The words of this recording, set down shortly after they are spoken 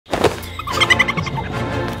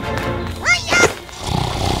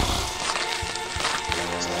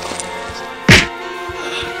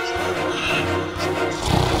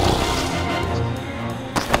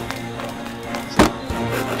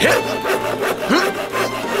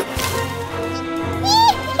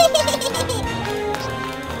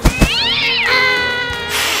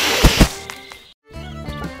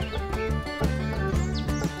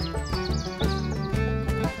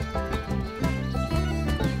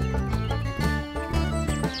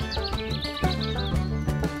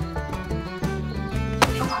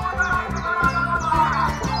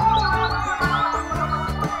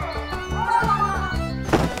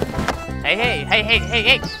Hey.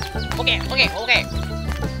 Okay.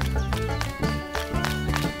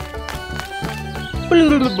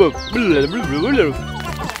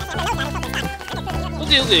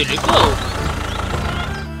 Okay, let's go.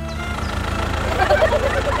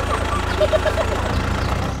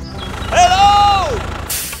 Hello!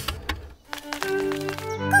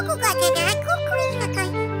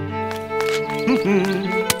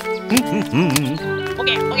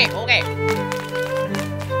 Okay.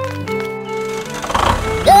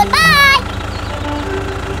 Goodbye!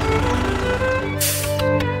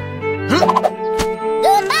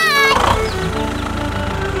 Goodbye!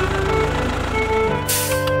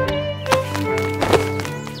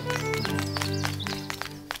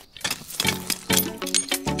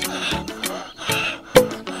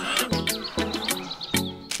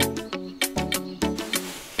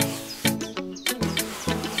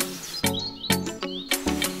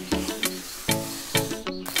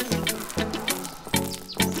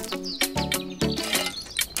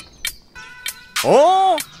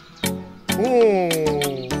 Oh!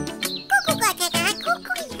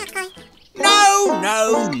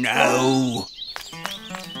 No!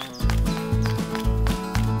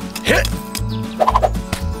 Hit!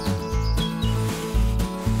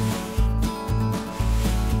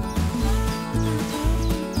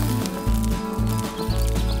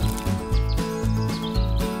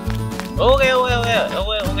 Okay.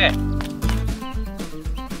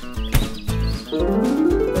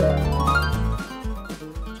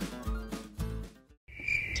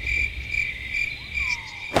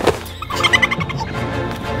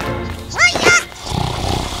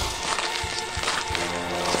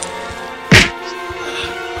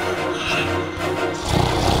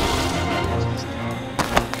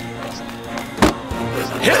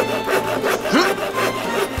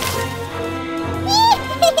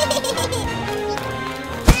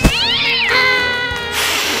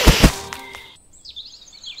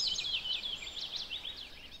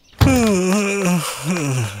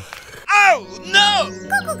 Oh, no!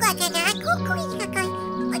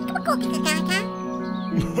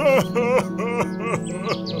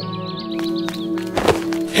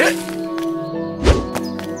 Hit!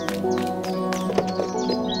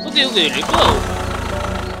 Okay, let's go.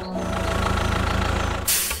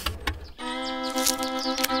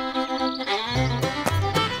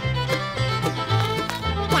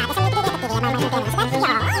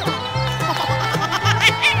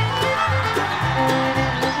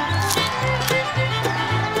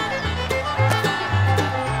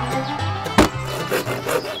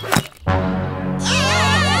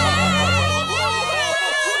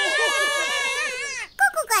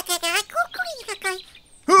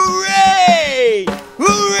 Hooray!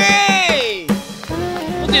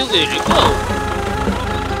 Okay, let's go.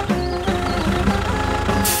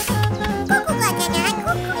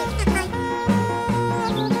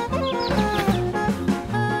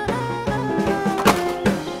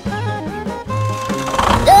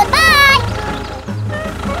 Goodbye!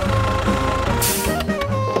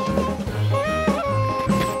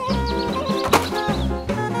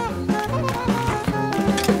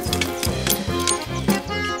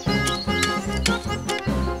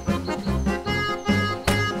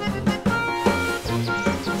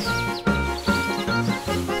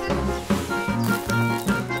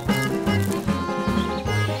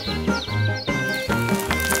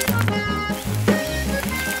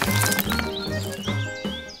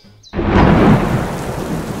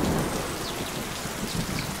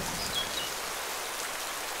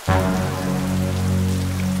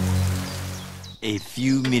 A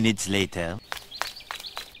few minutes later.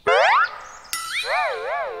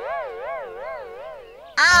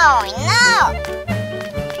 Oh no!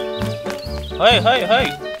 Hey.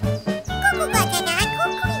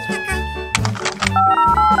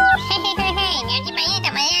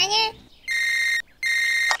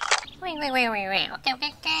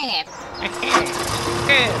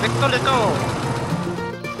 Okay, let's go.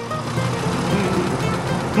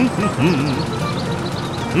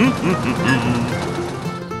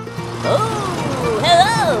 Oh,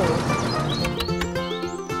 hello!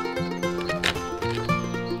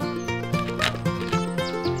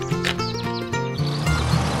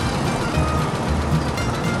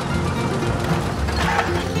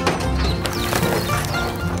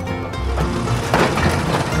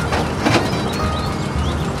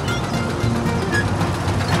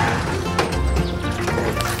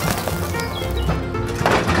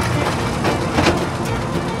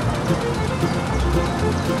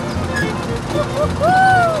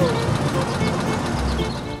 Woo!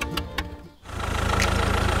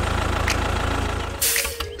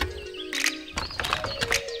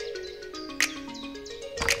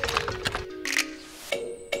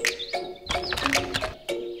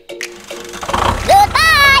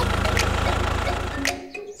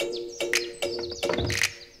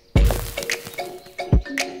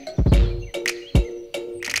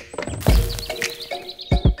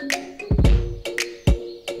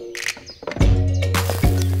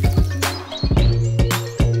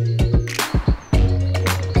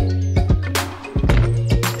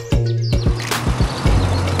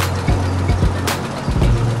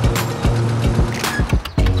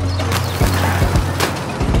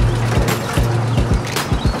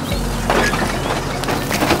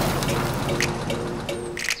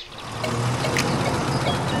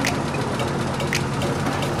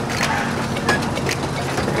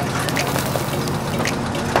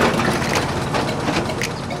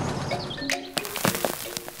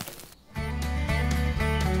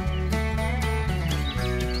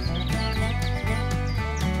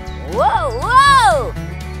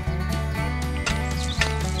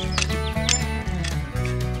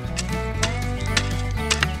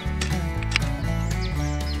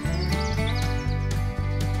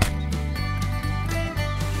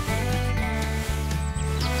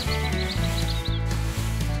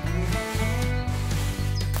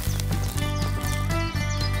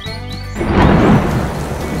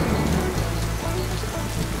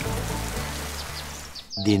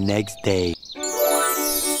 the next day.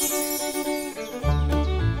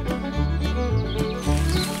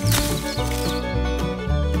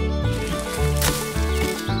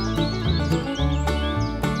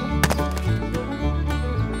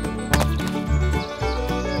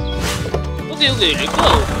 Okay, let's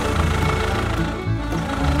go.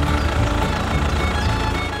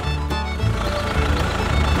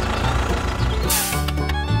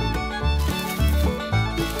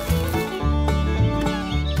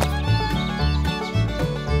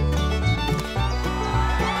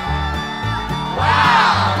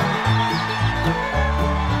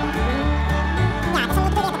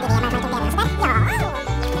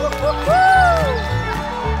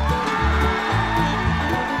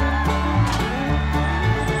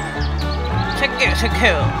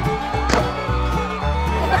 체크해요.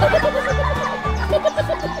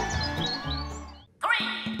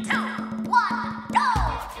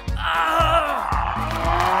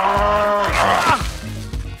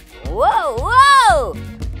 Whoa, whoa!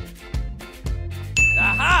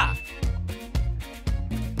 Aha!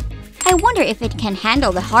 I wonder if it can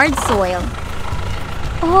handle the hard soil.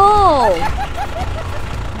 Oh!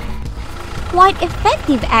 Quite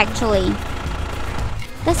effective, actually.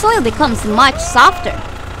 The soil becomes much softer.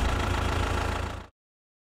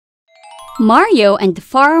 Mario and the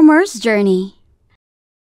Farmer's Journey.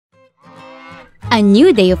 A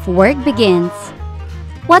new day of work begins.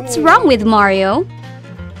 What's wrong with Mario?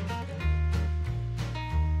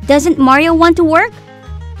 Doesn't Mario want to work?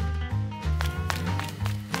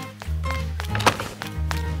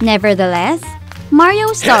 Nevertheless,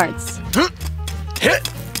 Mario starts.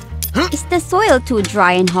 Is the soil too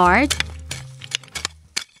dry and hard?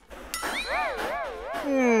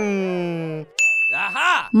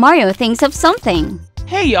 Aha! Mario thinks of something.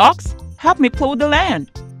 Hey, Ox, help me plow the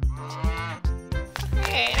land.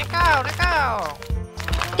 Hey, let's go.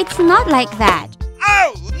 It's not like that.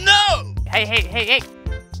 Oh, no! Hey.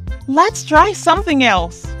 Let's try something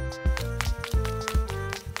else.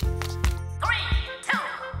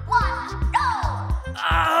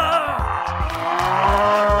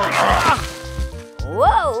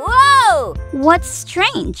 Whoa, whoa! What's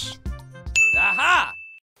strange? Aha!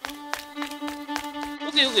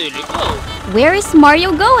 Okay, let's go. Where is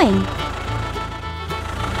Mario going?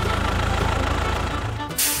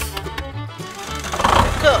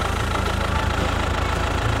 Let's go.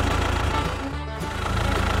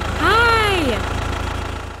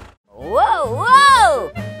 Whoa,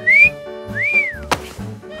 whoa!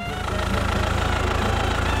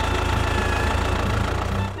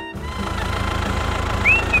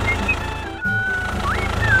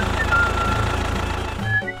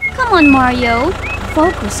 Come on, Mario.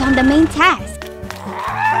 Focus on the main task.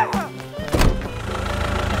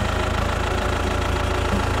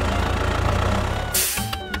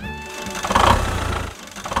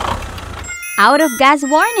 Out of gas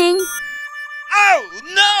warning. Oh,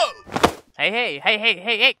 no! Hey.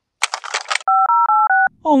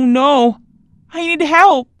 Oh no, I need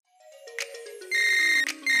help.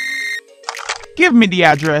 Give me the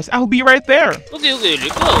address, I'll be right there. Okay,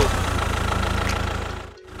 let's go.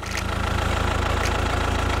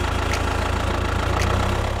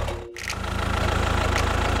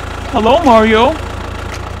 Hello, Mario.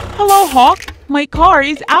 Hello, Hawk. My car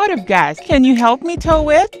is out of gas. Can you help me tow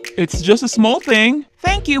it? It's just a small thing.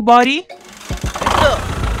 Thank you, buddy. Let's go.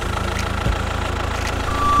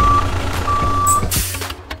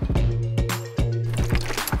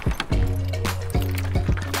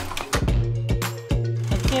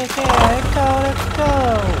 Okay, let's go.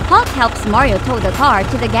 Hawk helps Mario tow the car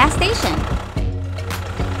to the gas station.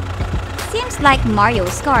 Seems like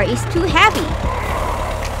Mario's car is too heavy.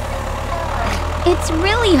 It's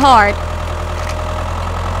really hard.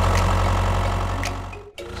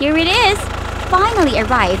 Here it is. Finally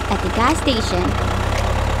arrived at the gas station.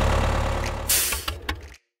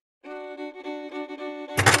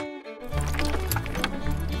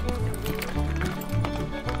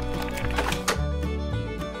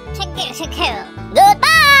 Check.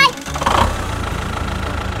 Goodbye!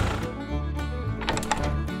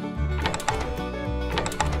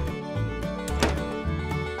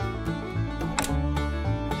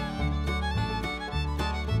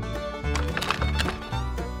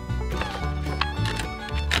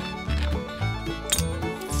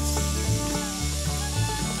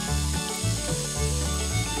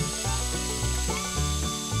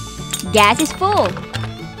 Gas is full.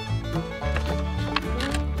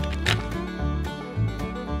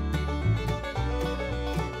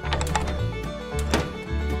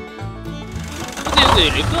 Okay,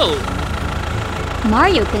 let's go.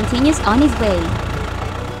 Mario continues on his way.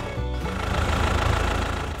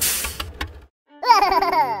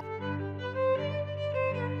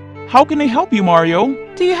 How can I help you, Mario?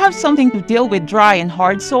 Do you have something to deal with dry and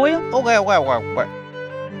hard soil? Okay.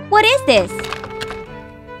 What is this?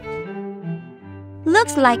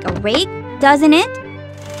 Looks like a rake, doesn't it?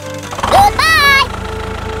 Goodbye!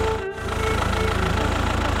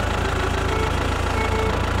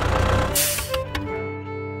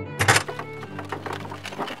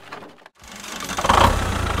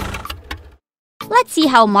 Let's see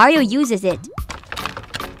how Mario uses it.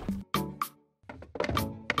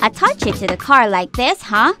 Attach it to the car like this,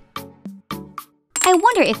 huh? I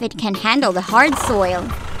wonder if it can handle the hard soil.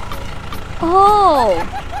 Oh!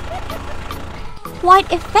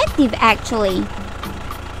 Quite effective, actually.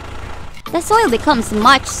 The soil becomes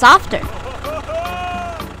much softer.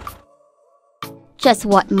 Just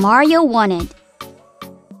what Mario wanted.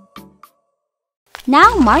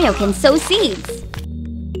 Now Mario can sow seeds.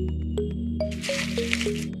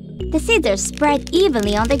 The seeds are spread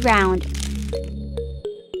evenly on the ground.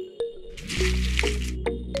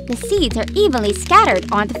 The seeds are evenly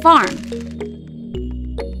scattered on the farm.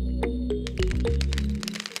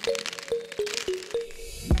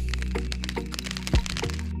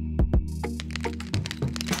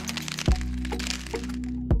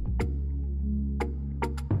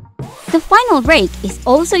 The final rake is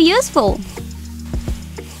also useful.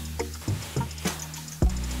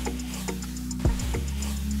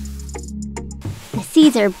 The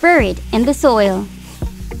seeds are buried in the soil.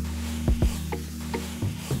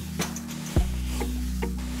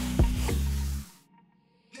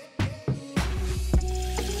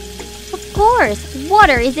 Of course,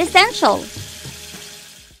 water is essential.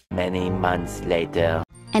 Many months later.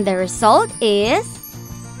 And the result is...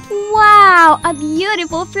 wow! A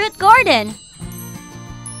beautiful fruit garden!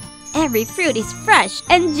 Every fruit is fresh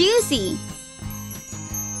and juicy.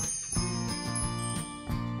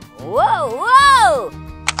 Whoa, whoa!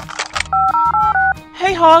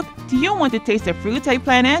 Hey, Hawk, do you want to taste the fruits I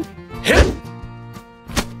planted?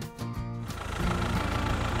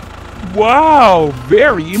 Wow,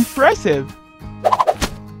 very impressive.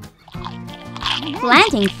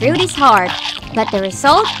 Planting fruit is hard, but the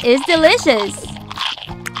result is delicious.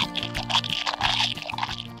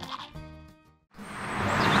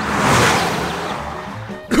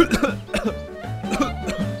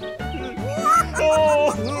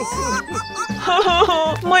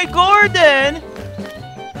 My garden!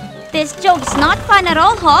 This joke's not fun at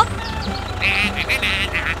all, Hawk.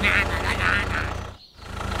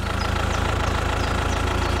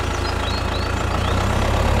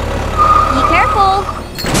 Be careful!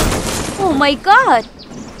 Oh my god!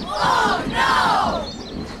 Oh no!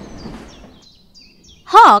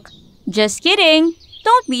 Hawk, just kidding.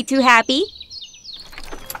 Don't be too happy.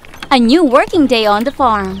 A new working day on the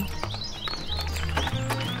farm.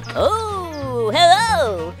 Oh,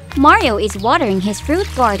 hello! Mario is watering his fruit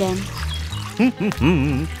garden.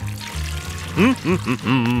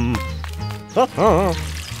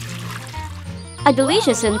 A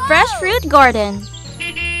delicious and fresh fruit garden.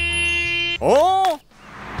 Oh!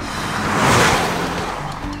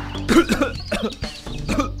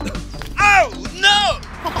 Oh no!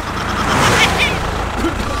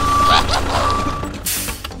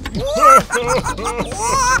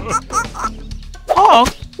 Hawk,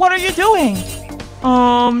 what are you doing?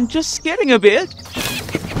 Just skidding a bit.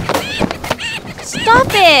 Stop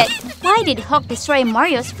it! Why did Hawk destroy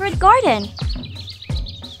Mario's fruit garden?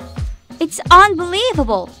 It's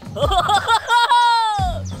unbelievable.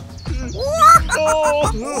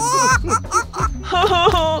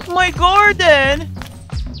 My garden!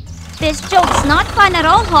 This joke's not fun at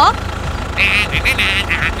all, Hawk.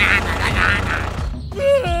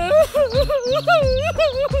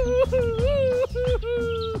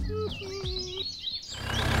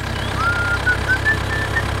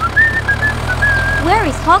 Where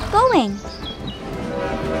is Hawk going?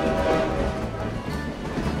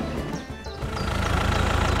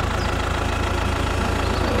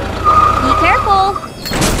 Be careful!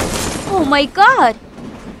 Oh my god!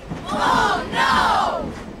 Oh no!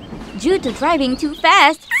 Due to driving too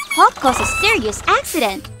fast, Hawk caused a serious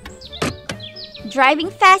accident.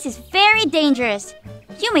 Driving fast is very dangerous.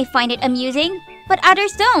 You may find it amusing, but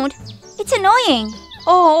others don't. It's annoying.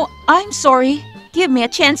 Oh, I'm sorry. Give me a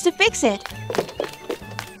chance to fix it.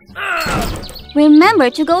 Remember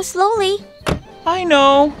to go slowly. I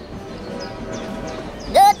know.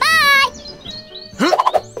 Goodbye!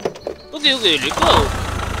 Okay, let's go.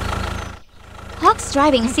 Hawk's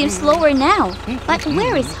driving seems slower now, but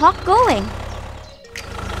where is Hawk going?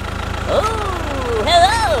 Oh,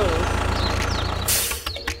 hello!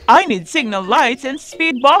 I need signal lights and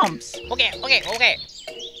speed bumps. Okay.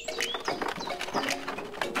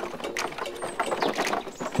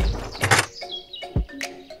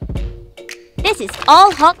 This is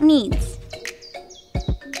all Hawk needs.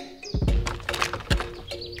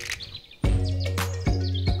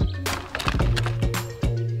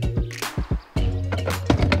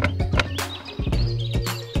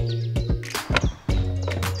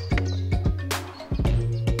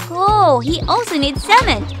 Oh, he also needs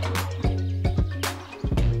cement.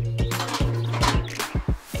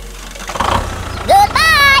 Goodbye!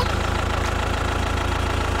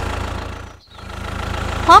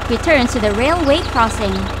 Hawk returns to the railway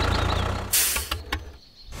crossing.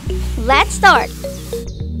 Let's start.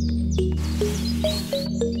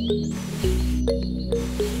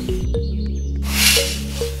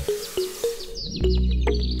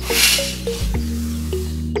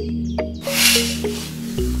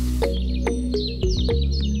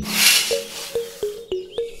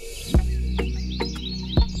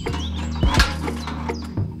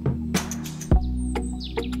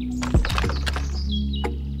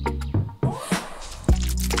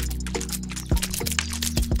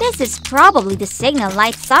 This is probably the signal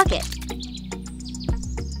light socket.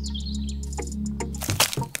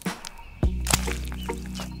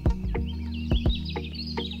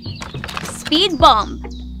 Speed bump.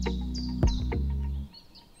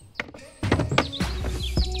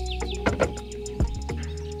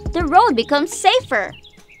 The road becomes safer.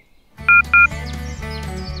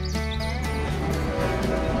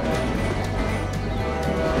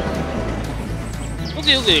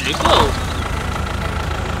 Okay, let's go.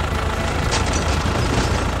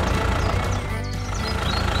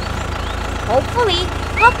 Hopefully,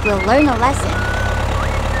 Hawk will learn a lesson.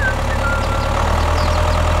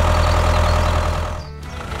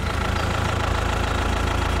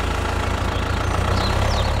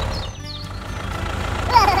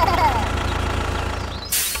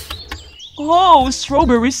 Oh,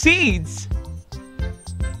 strawberry seeds.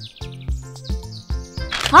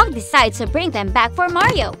 Hawk decides to bring them back for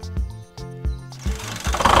Mario.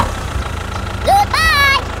 Goodbye!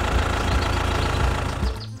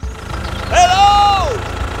 Hello!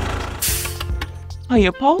 I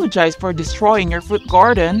apologize for destroying your fruit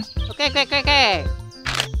garden. Okay.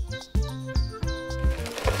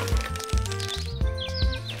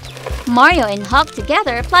 Mario and Hawk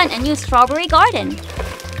together plant a new strawberry garden.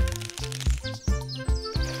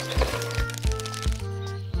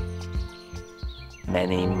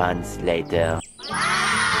 Many months later.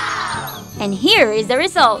 And here is the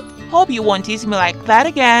result. Hope you won't tease me like that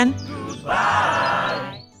again.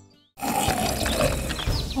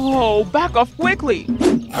 Oh, back off quickly.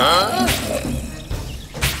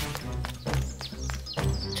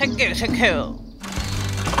 Thank you.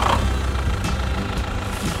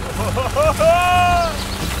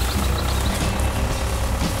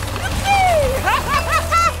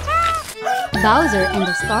 Bowser and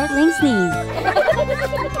the startling sneeze.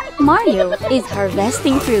 Mario is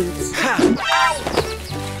harvesting fruits.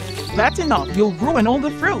 That's enough. You'll ruin all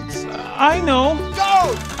the fruits. I know.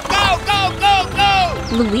 Go!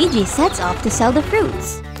 Luigi sets off to sell the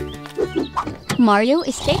fruits. Mario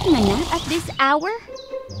is taking a nap at this hour?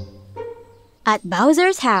 At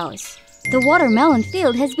Bowser's house, the watermelon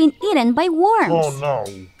field has been eaten by worms.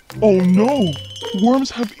 Oh no!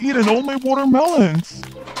 Worms have eaten all my watermelons!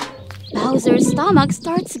 Bowser's stomach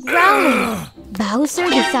starts growling. Bowser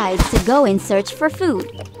decides to go in search for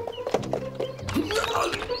food.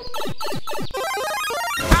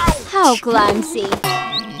 How clumsy!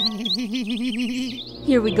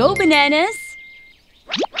 Here we go, bananas!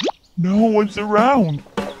 No one's around!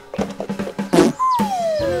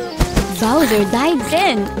 Bowser dives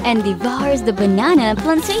in and devours the banana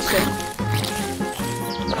plantation.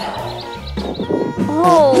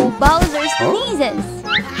 Oh, Bowser sneezes!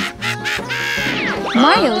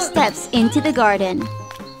 Mario steps into the garden.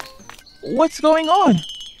 What's going on?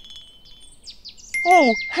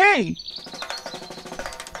 Oh, hey!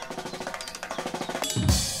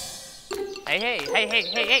 Hey.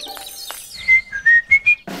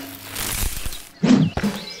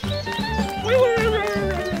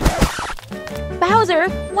 Bowser,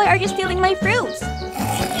 why are you stealing my fruits?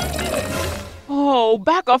 Oh,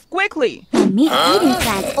 back off quickly! A meat-eating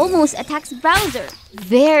plant almost attacks Bowser.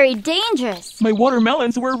 Very dangerous. My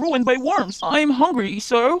watermelons were ruined by worms. I'm hungry,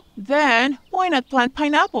 so then why not plant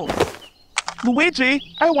pineapples? Luigi,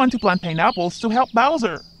 I want to plant pineapples to help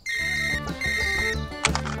Bowser.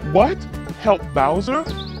 What? Help Bowser?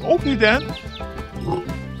 Okay then.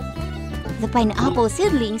 The pineapple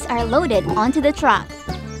seedlings are loaded onto the truck.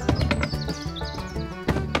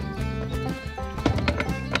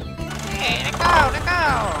 Let's go.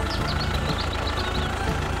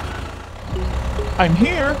 I'm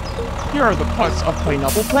here. Here are the pots of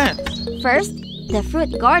pineapple plants. First, The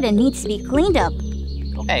fruit garden needs to be cleaned up.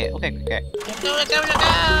 Okay. Let's go.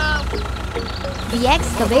 The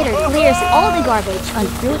excavator clears all the garbage on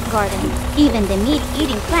the fruit garden, even the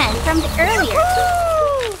meat-eating plant from the earlier.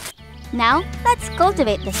 Now, let's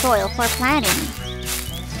cultivate the soil for planting.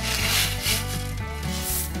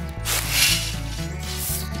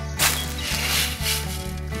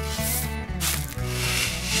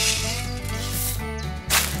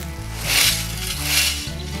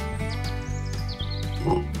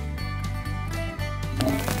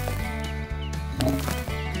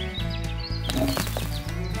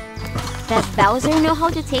 Does Bowser know how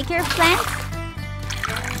to take care of plants?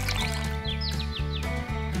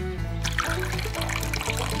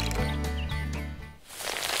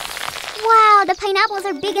 Wow, the pineapples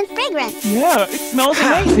are big and fragrant. Yeah, it smells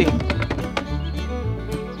amazing.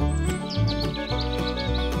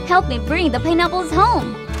 Help me bring the pineapples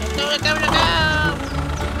home. Let's go.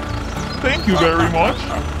 Thank you very much.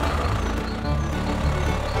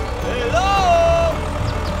 Hello!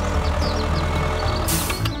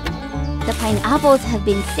 The pineapples have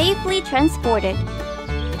been safely transported.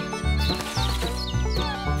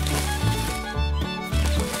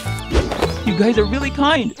 You guys are really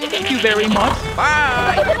kind. Thank you very much.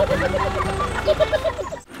 Bye.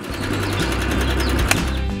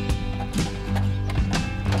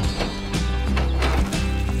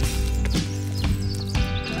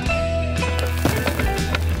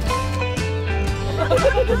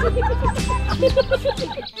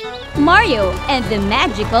 Mario and the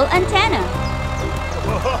magical antenna.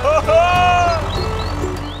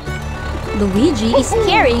 Luigi is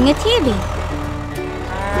carrying a TV.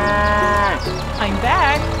 I'm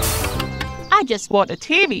back. I just bought a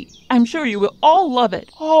TV. I'm sure you will all love it.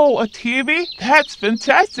 Oh, a TV? That's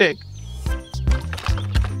fantastic.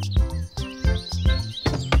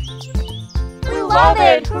 We love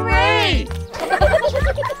it! Hooray!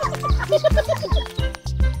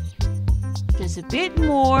 Just a bit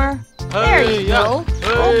more. There you go.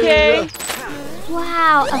 Okay.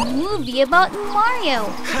 Wow, a movie about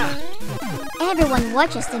Mario. Everyone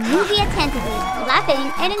watches the movie attentively,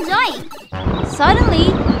 laughing and enjoying.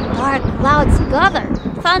 Suddenly, dark clouds gather.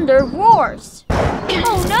 Thunder roars.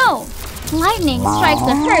 Oh no! Lightning strikes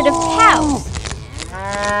a herd of cows.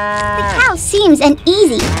 The cow seems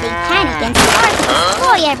uneasy. They panic and start to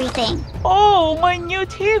destroy everything. Oh, my new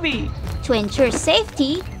TV. To ensure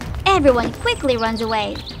safety, everyone quickly runs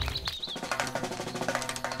away.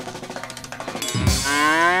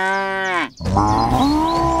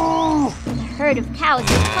 The herd of cows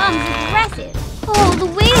becomes aggressive. Oh,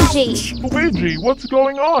 Luigi! Luigi, what's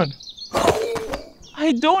going on?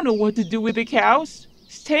 I don't know what to do with the cows.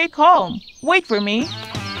 Stay calm. Wait for me.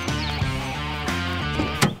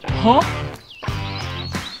 Huh?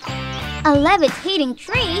 A levitating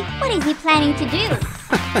tree? What is he planning to do?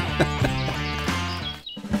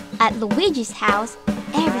 At Luigi's house,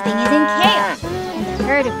 everything is in chaos, and the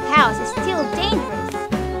herd of cows is still dangerous.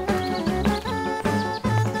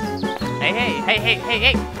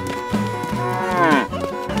 Hey.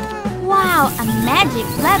 Wow, a magic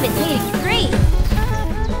levitating tree!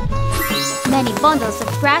 Many bundles of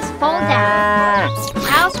grass fall down.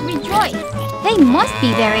 Cows rejoice. They must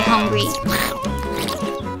be very hungry.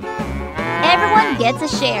 Everyone gets a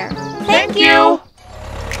share. Thank you!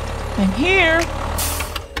 I'm here.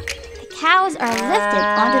 The cows are lifted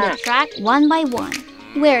onto the track one by one.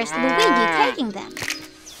 Where's Luigi taking them?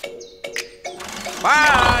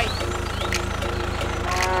 Bye.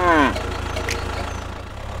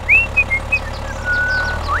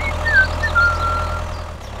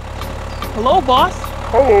 Hello, boss.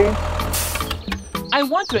 Hello. I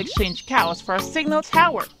want to exchange cows for a signal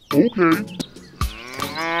tower. Okay.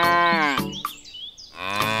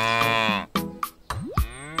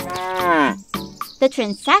 The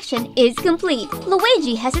transaction is complete.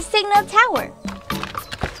 Luigi has a signal tower.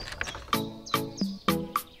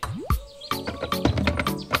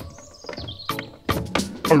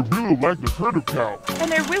 I really like the herd of cows.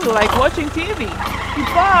 And I really like watching TV.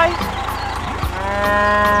 Goodbye.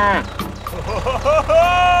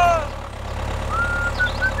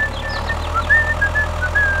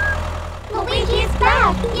 Luigi is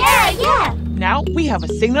back! Yeah! Now we have a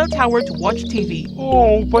signal tower to watch TV.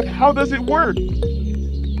 Oh, but how does it work?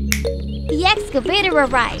 The excavator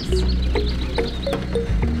arrives.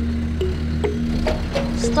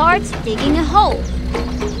 Starts digging a hole.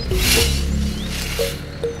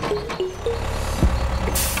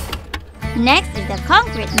 Next is the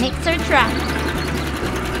concrete mixer truck.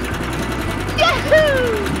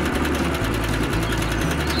 Yahoo!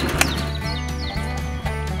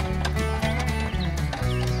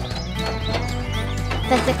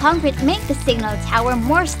 Does the concrete make the signal tower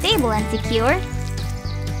more stable and secure?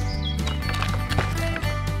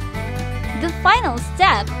 The final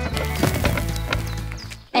step.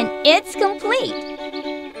 And it's complete.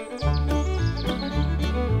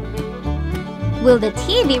 Will the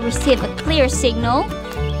TV receive a clear signal?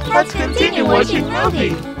 Let's continue watching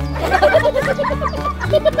movie.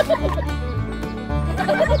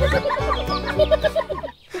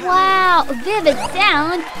 Wow, vivid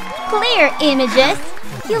sound, clear images.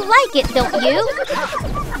 You like it, don't you?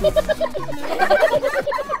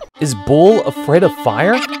 Is Bull afraid of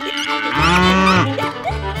fire?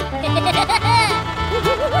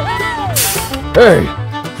 Hey,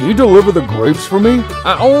 can you deliver the grapes for me?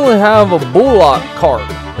 I only have a bullock cart.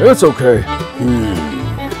 It's okay.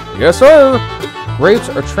 Yes, sir. Grapes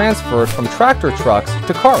are transferred from tractor trucks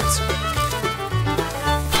to carts.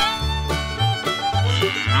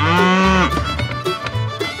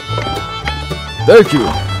 Thank you.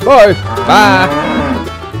 Bye. Bye.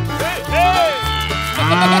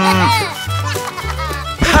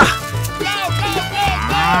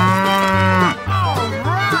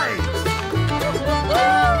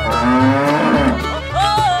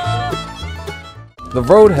 The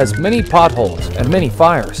road has many potholes and many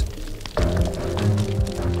fires.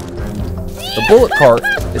 The bullet cart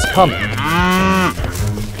is coming.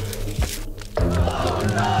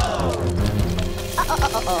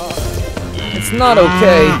 It's not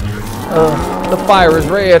okay. The fire is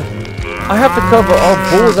red. I have to cover all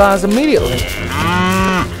Bull's eyes immediately.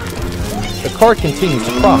 The cart continues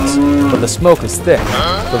to cross, but the smoke is thick.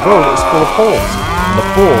 The road is full of holes, and the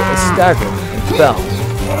bull is staggered and fell.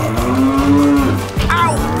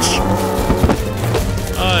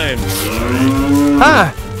 I'm sorry.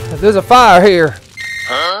 Hi! There's a fire here.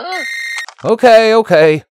 Huh? Okay,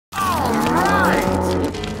 okay.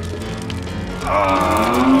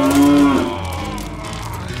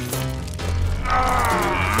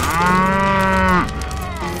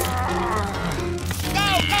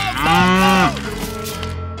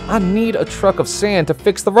 I need a truck of sand to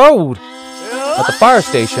fix the road. At the fire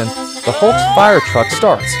station, the Hulk's fire truck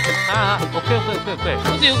starts. Okay, let's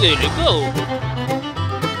go.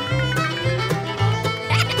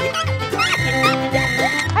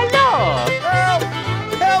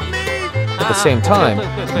 At the same time,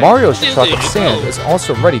 Mario's truck of sand is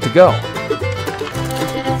also ready to go.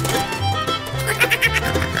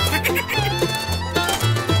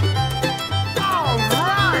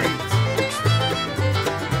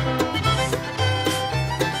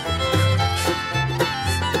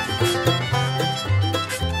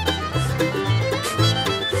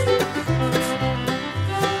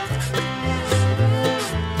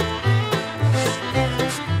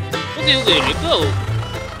 Okay, let's go.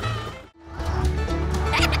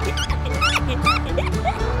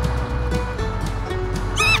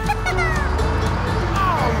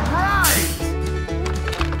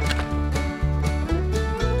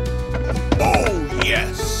 Oh,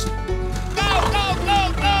 yes.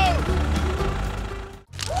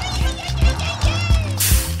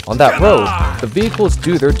 On that road, the vehicles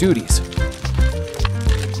do their duties.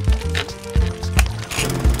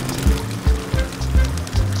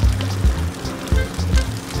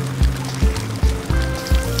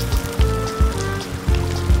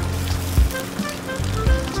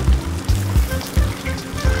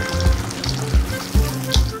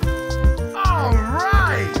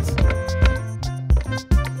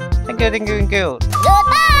 Thank you.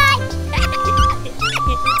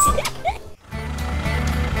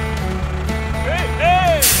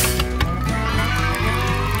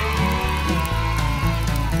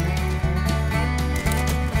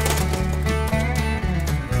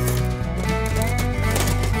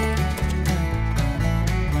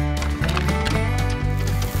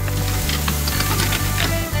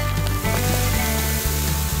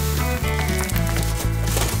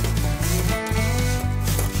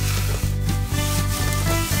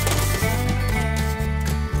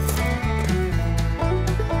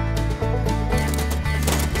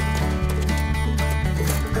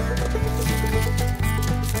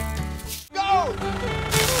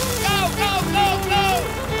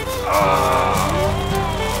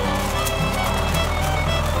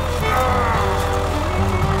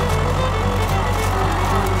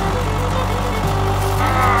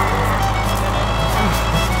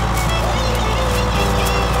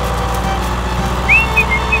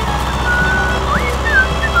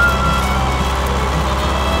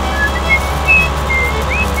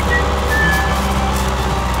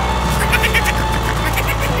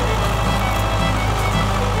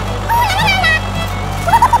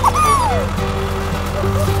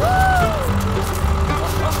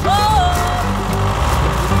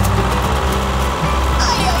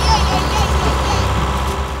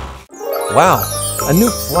 Wow, a new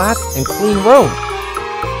flat and clean road.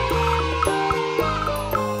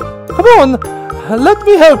 Come on, let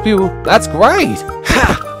me help you. That's great.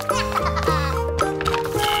 Ha!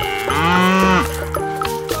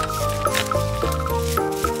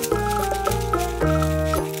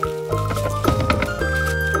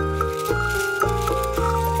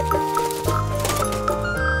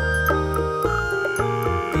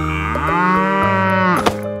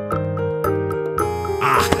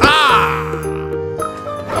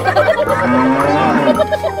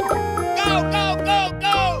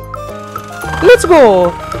 Let's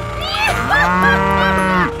go!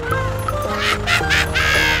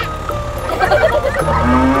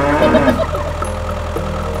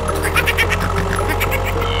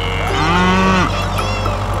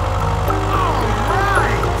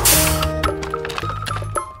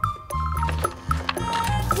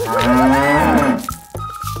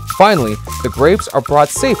 Finally, the grapes are brought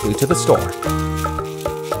safely to the store.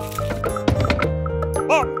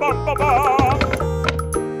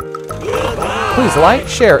 Please like,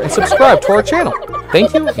 share, and subscribe to our channel.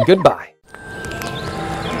 Thank you and goodbye.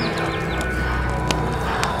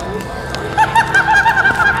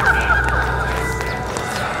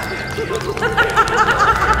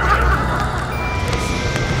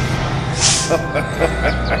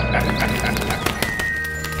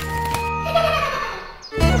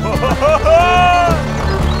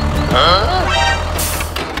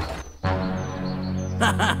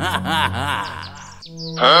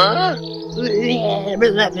 Huh? No.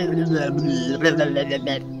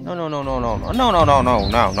 Huh?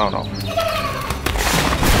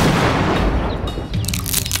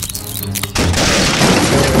 Aha!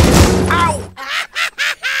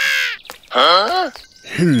 No. Ha!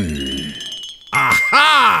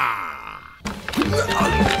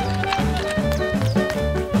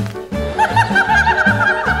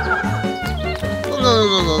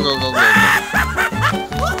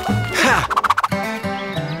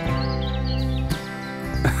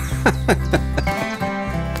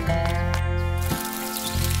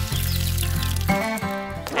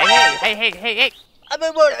 Hey.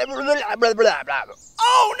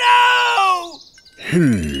 Oh no!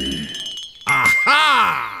 Aha!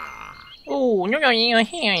 Oh, no.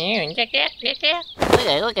 Okay. Let's go.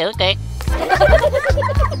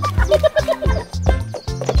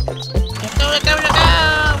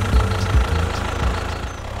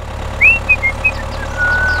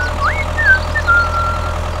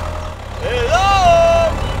 Hello!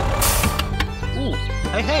 Ooh,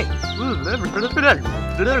 hey.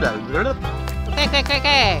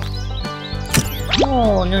 Okay.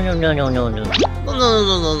 Oh, no.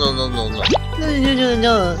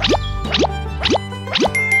 No.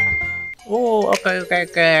 Oh,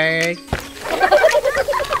 okay.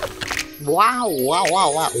 Wow.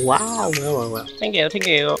 Thank you.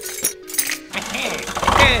 Okay,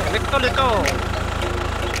 let's go.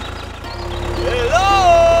 Hello!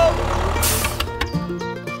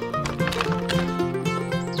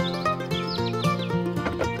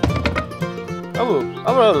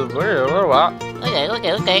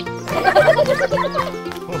 Okay.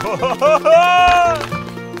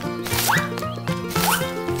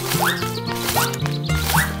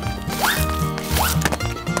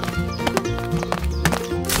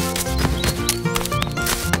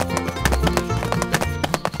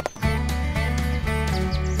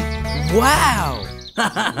 Wow!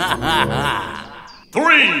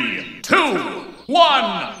 3, 2,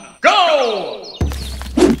 1, go!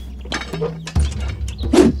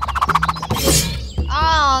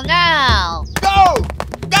 Oh no! Go!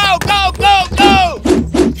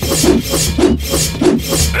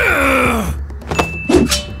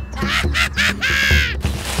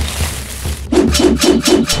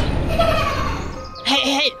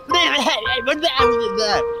 Hey.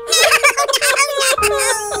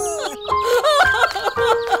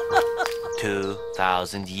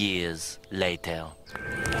 2,000 years later.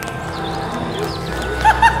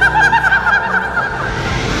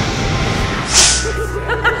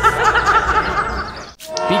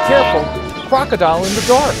 Be careful, Crocodile in the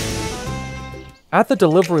dark. At the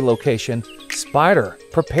delivery location, Spider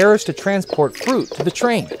prepares to transport fruit to the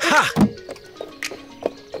train. Ha!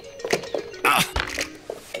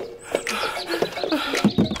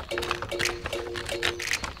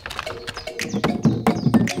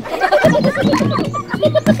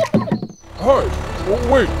 Hi!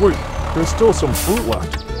 Wait. There's still some fruit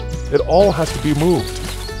left. It all has to be moved.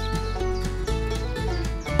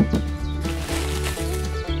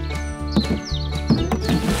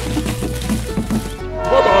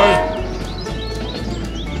 Bye-bye.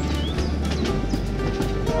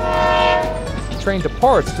 train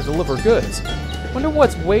departs to deliver goods. Wonder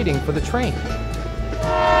what's waiting for the train.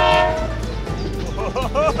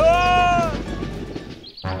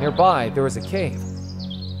 Nearby, there is a cave.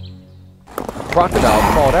 A crocodile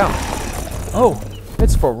crawled out. Oh,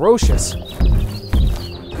 it's ferocious.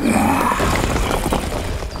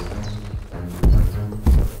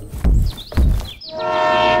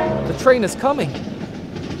 The train is coming.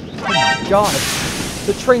 Oh my God.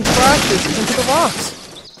 The train crashes into the rocks.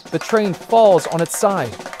 The train falls on its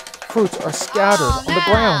side. Fruits are scattered on the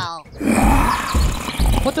ground.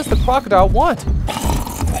 What does the crocodile want?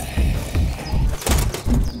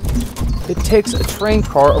 It takes a train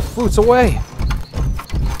car of fruits away.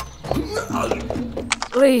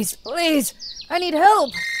 Please, please, I need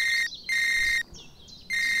help.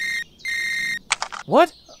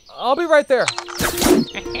 What? I'll be right there.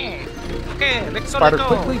 Okay, let's go, Spider let's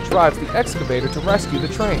go. quickly drives the excavator to rescue the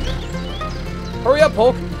train. Hurry up,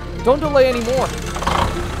 Hulk. Don't delay anymore.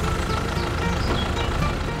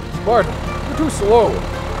 Spider, you're too slow.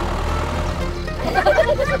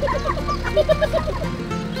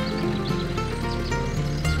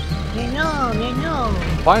 No.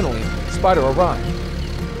 Finally, Spider arrived.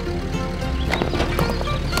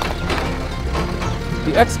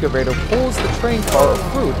 The excavator pulls the train car of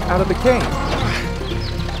fruit out of the cave.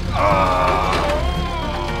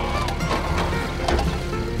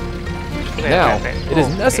 Now, it is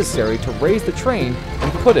necessary to raise the train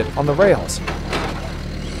and put it on the rails.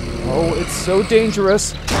 Oh, it's so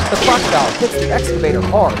dangerous. The crocodile hits the excavator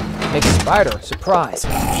hard, makes Spider surprised.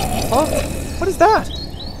 Huh? What is that?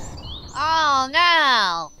 Oh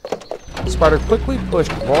no! Spider quickly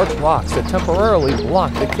pushed large rocks that temporarily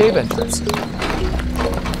blocked the cave entrance.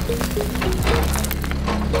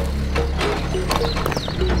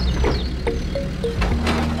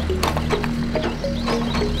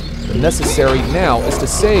 The necessary now is to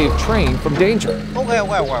save Train from danger. Okay.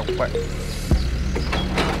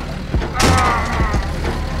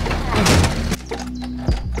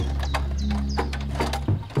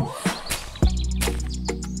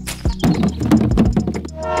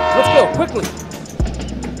 Let's go, quickly!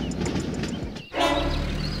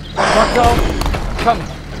 Crocodile, I'm coming.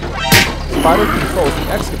 Spider controls the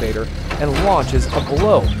excavator and launches a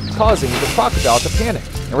blow, causing the crocodile to panic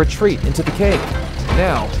and retreat into the cave.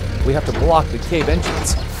 Now, we have to block the cave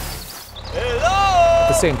entrance. At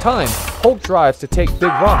the same time, Hulk drives to take big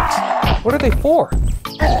rocks. What are they for?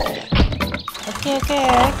 Okay,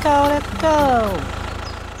 let's go.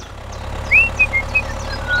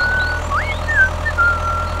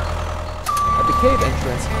 At the cave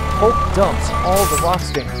entrance, Hulk dumps all the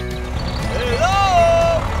rocks down.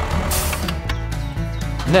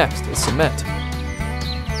 Next is cement.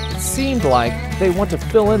 It seemed like they want to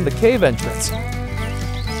fill in the cave entrance.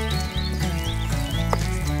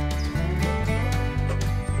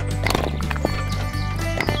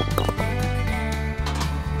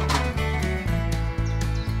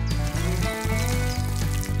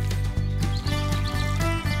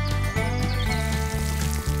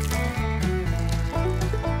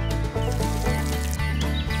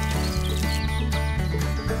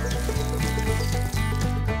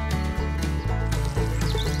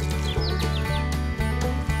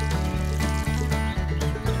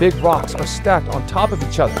 Big rocks are stacked on top of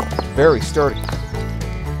each other, very sturdy.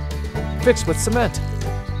 Fixed with cement.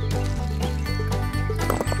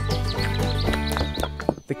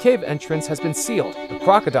 The cave entrance has been sealed. The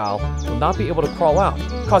crocodile will not be able to crawl out,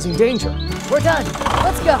 causing danger. We're done.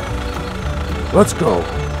 Let's go. Let's go.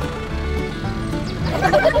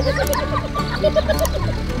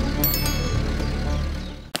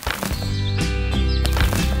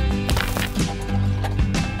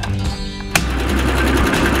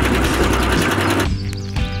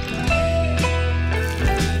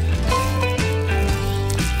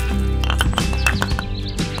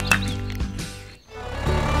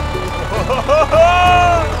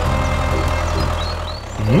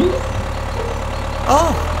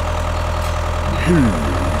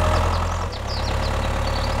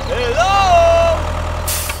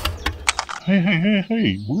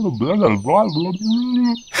 Hey, we're gonna blah, blah,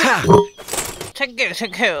 blah. Ha! Thank you.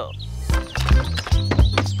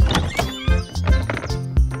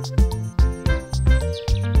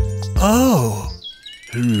 Oh.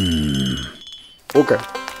 Okay.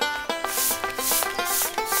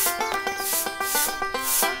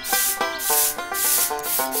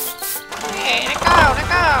 Hey, let's go.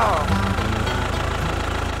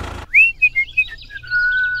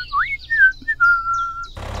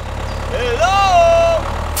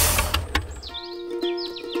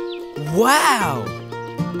 Wow.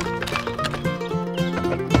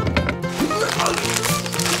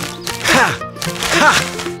 Ha!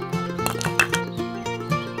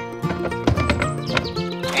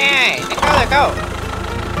 go.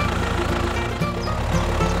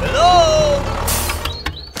 Hello?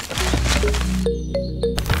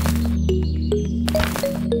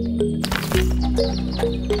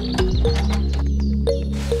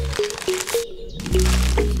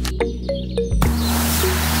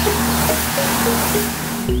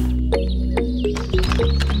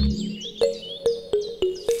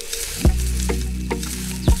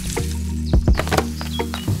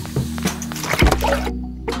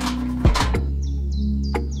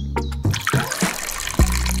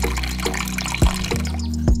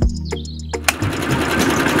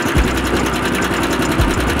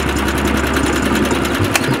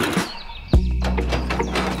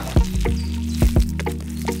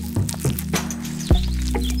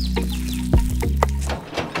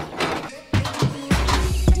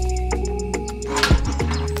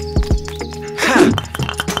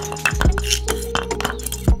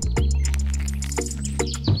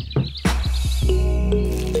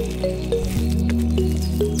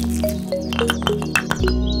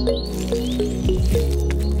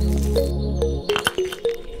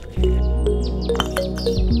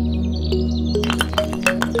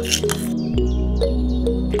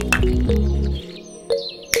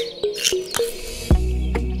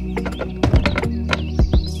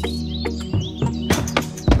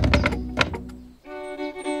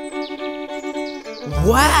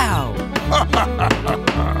 Wow!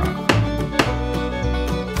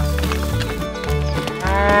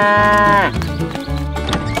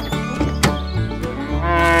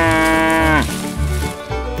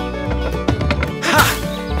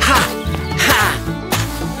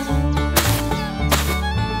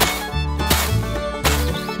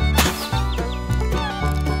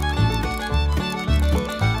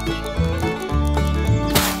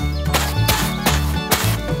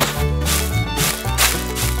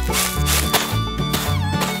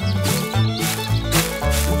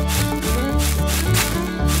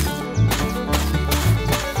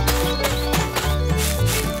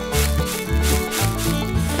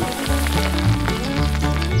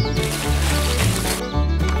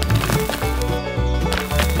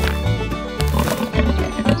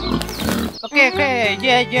 Okay.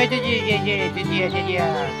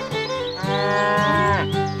 Yeah.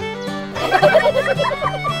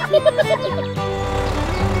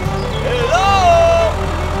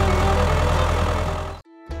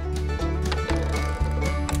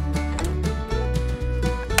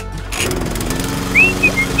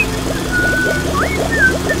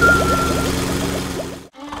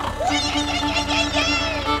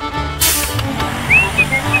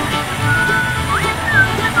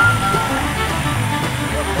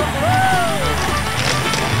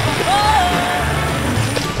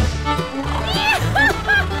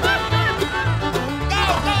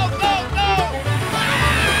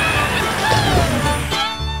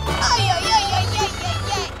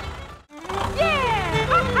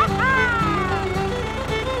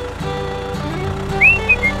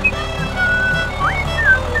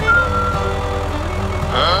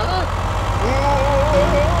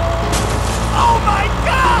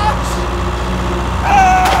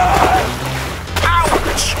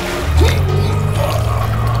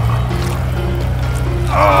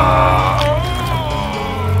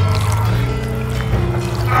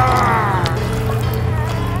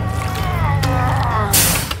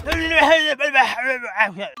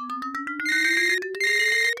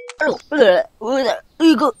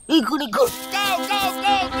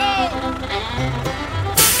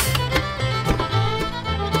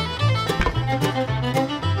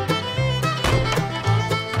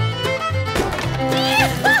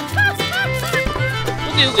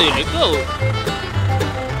 Okay, let's go.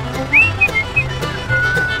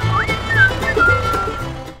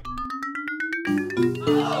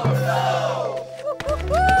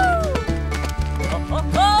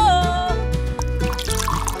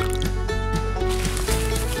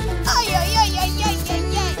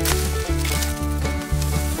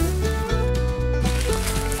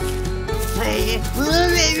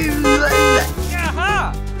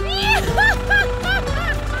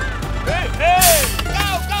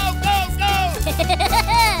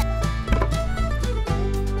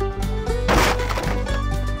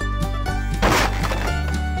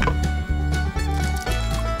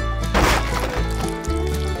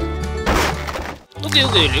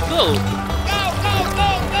 Okay, let's go.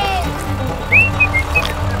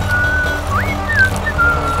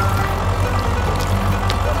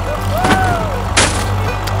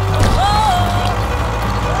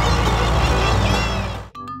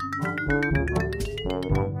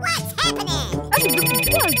 What's happening?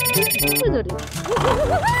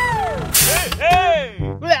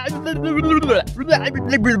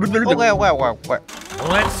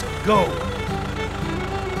 Let's go.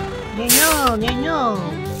 No.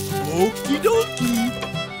 Okie dokie.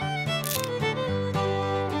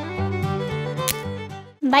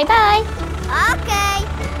 Bye-bye. Okay.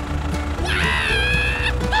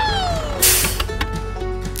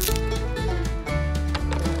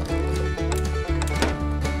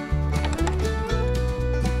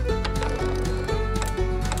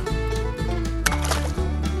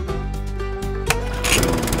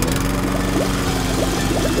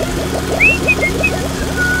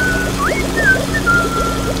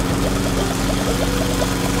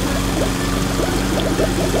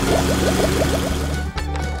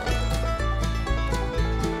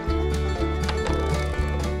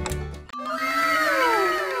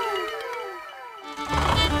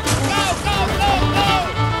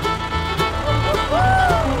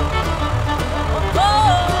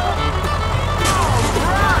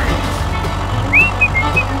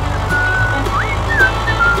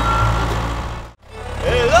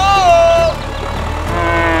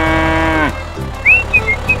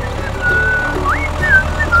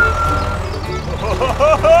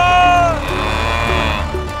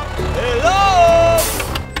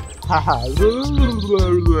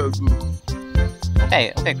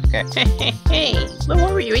 Okay. Hey,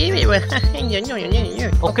 what were you eating? Okay.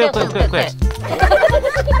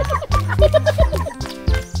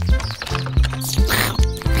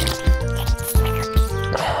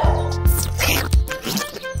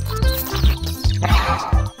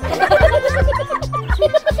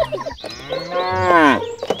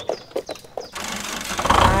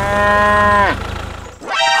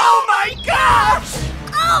 Oh my gosh!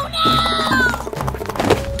 Oh no!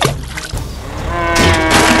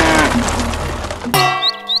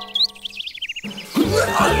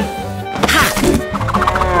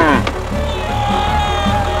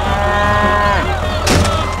 Hey.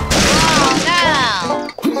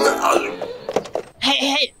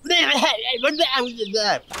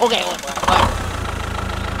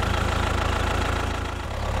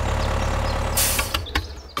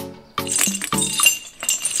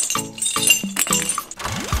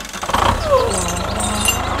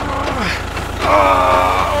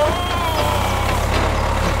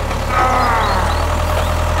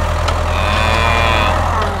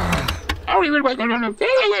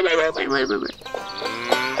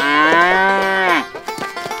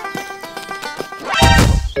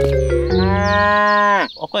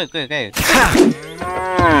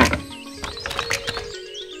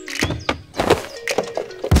 Okay. Hey!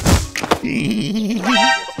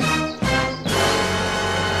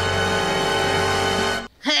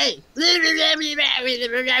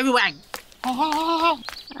 Everyone! Oh,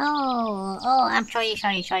 I'm sorry.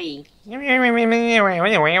 Okay.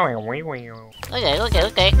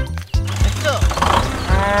 Let's go.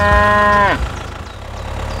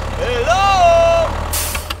 Hello!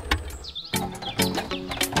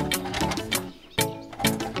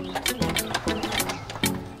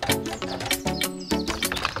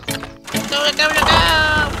 Let's go.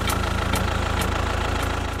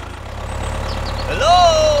 Hello! Hello!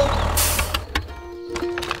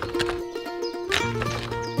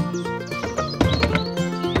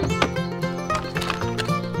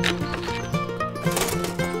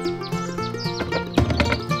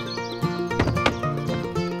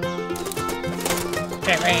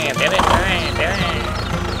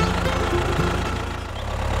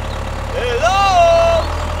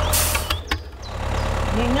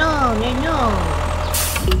 No.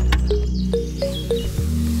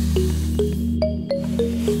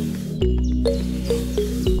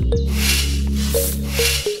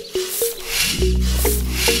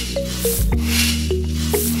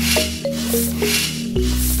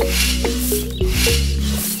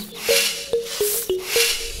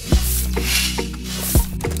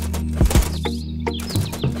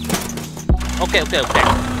 Okay.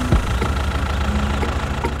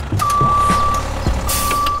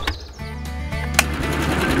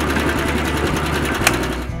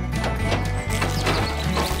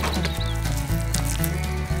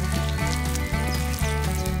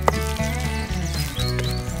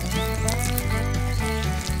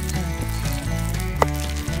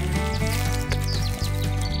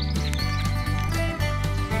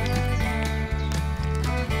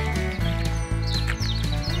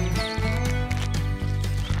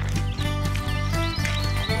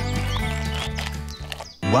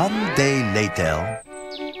 One day later.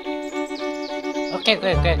 Okay.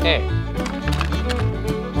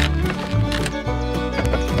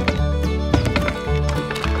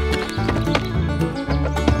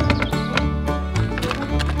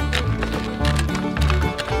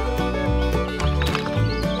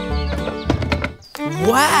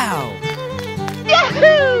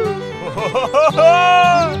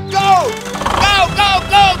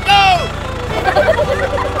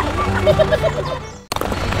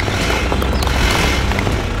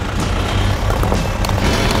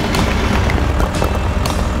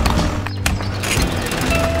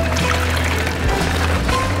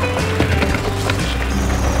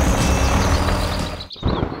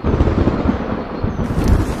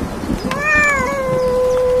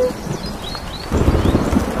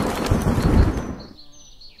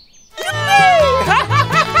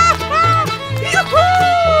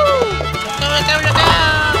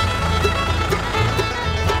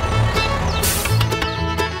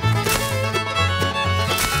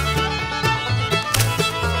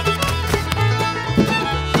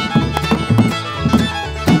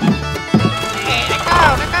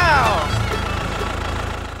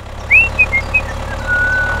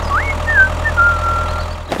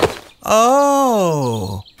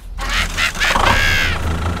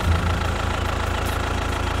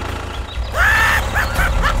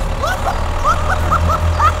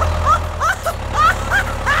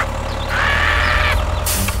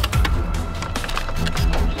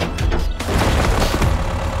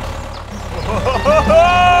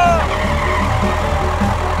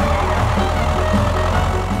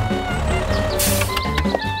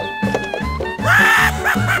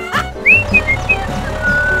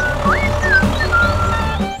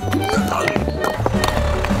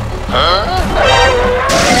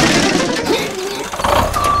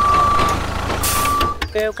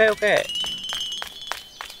 okay.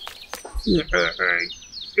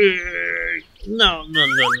 No.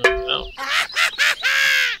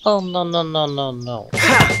 Oh, no.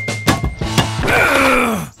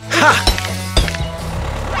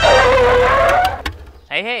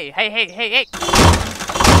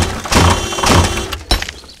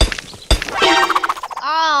 Hey.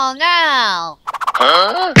 Oh no!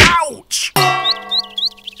 Ouch!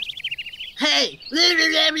 Hey!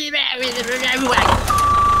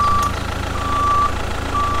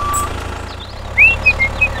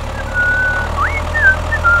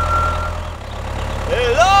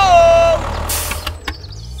 Hello!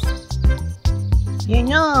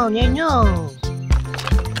 No.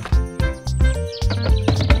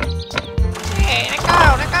 Hey, let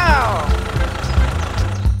go!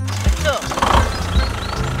 Let's go.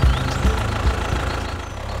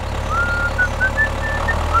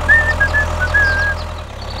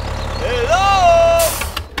 Hello!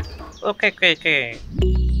 Okay. Okay.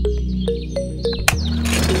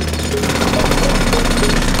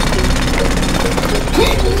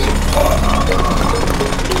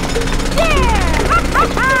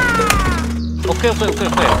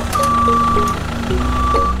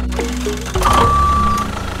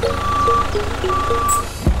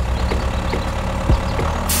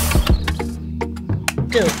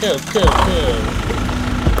 Go.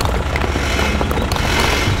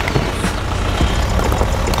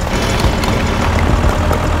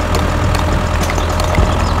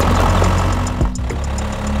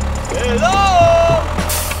 Hello!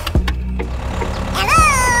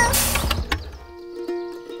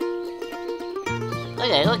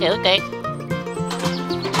 Okay. Okay.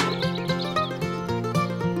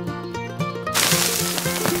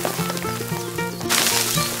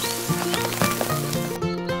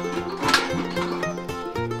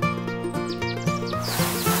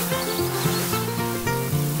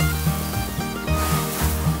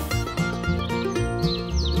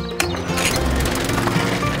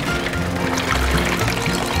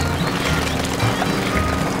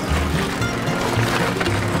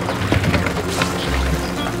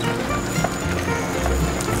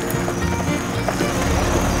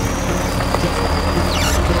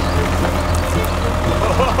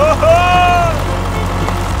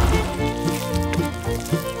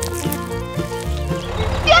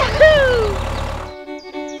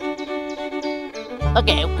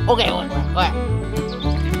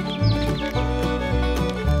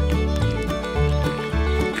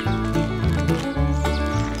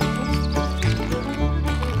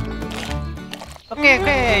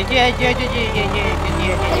 Yeah.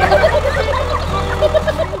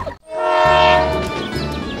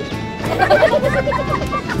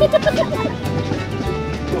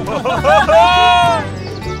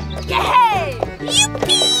 Yay!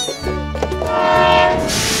 Yippee!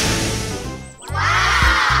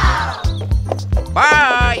 Wow!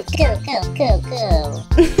 Bye. Cool.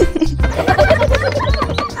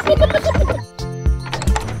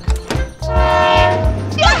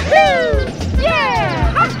 Yahoo!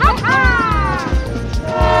 Yeah! Ha ha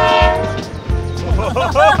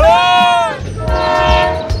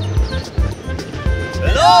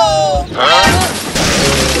Hello!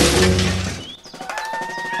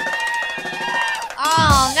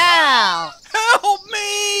 Oh no! Help me!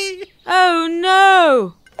 Oh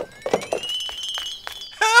no!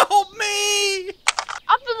 Help me!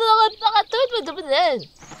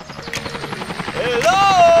 Hello!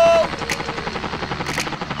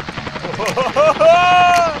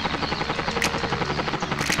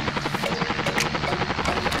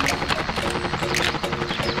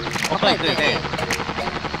 Okay.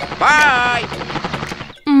 Bye.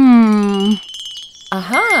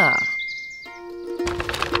 Aha!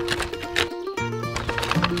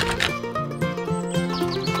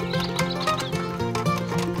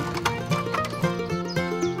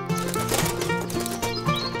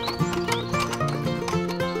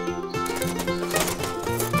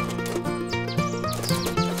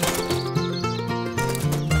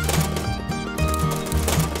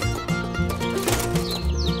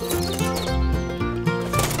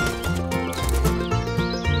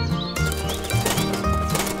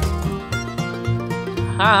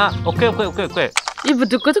 Okay. Okay. Go.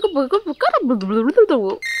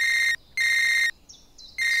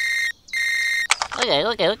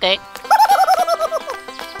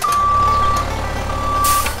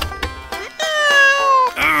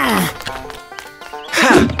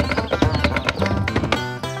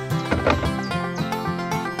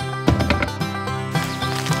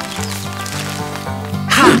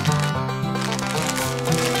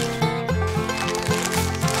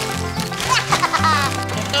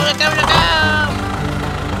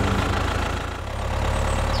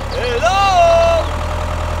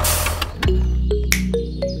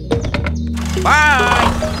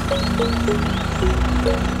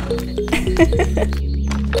 Okay.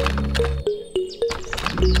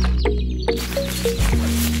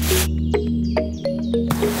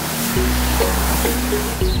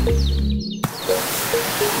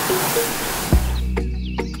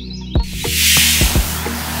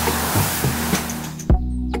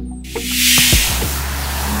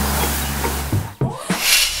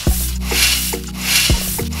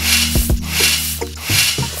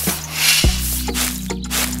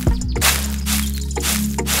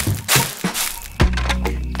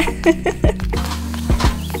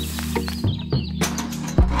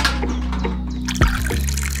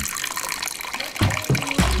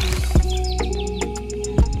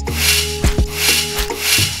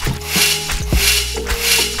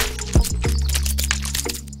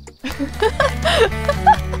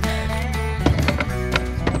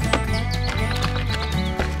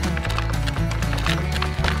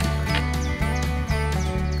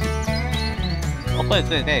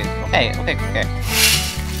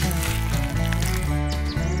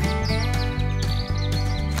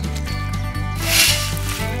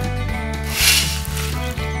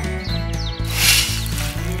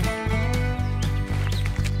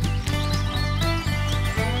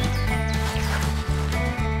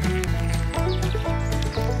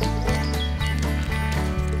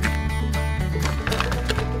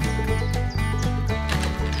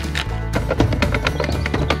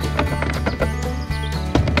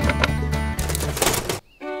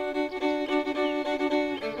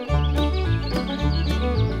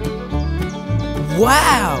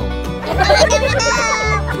 Wow!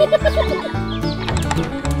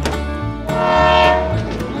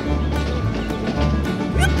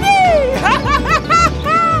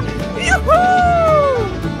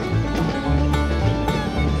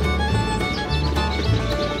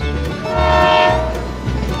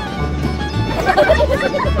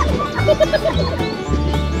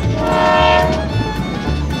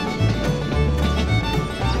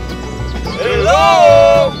 Hello!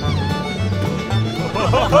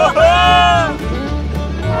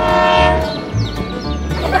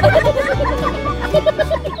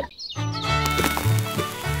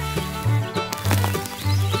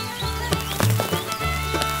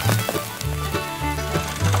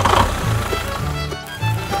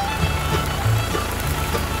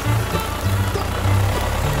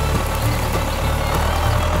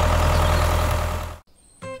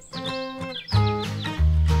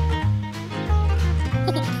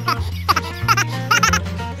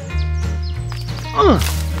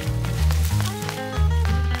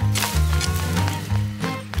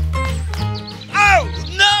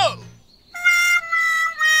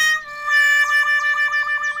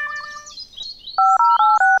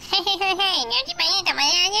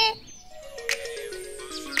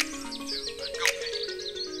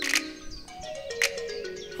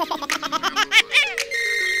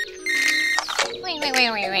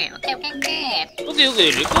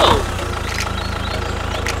 Okay, let's go.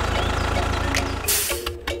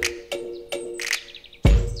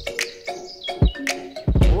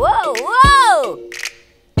 Whoa, whoa!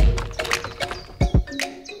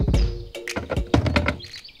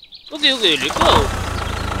 Okay, let's go.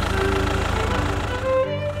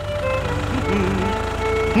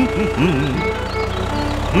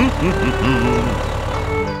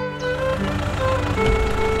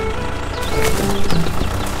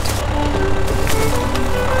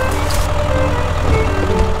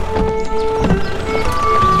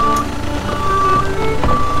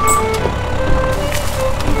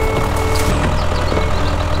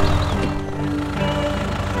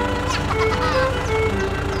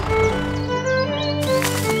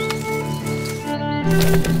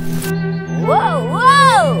 Whoa, whoa!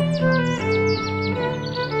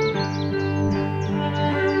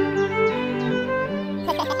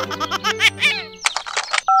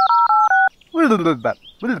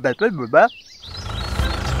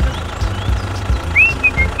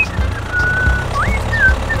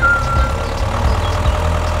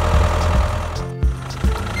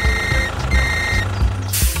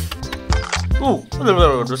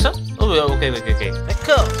 Oh, okay. Let's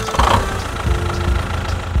go.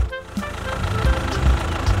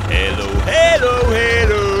 Hello.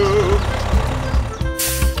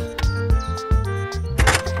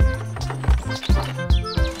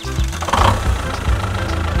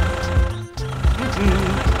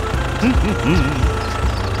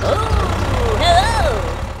 Oh, hello!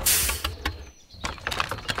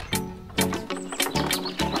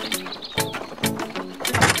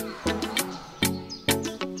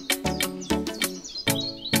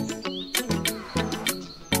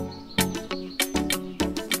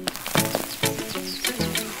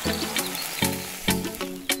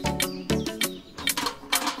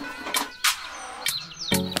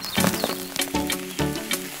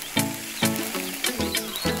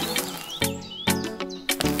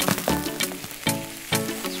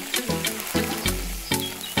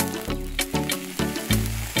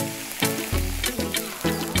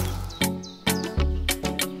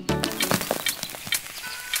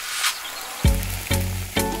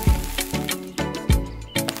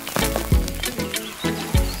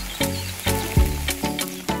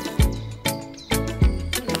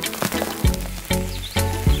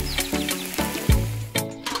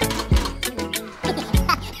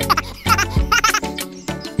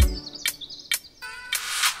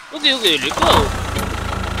 Okay, let's go.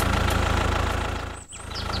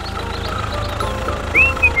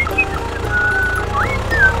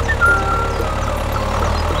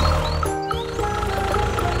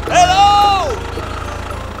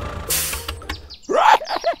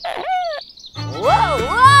 Whoa,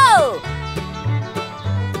 whoa!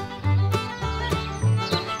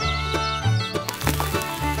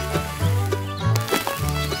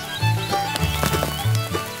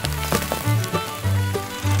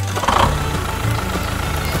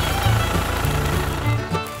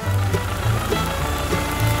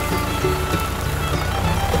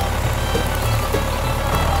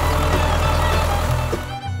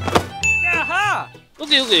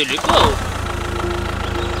 Okay, let's go.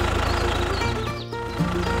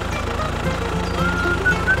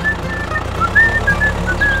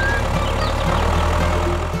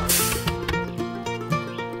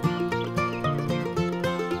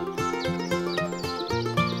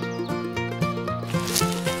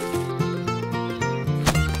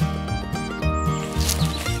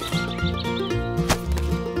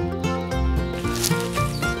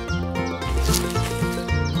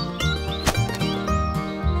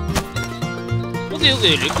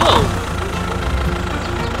 Okay, let's go.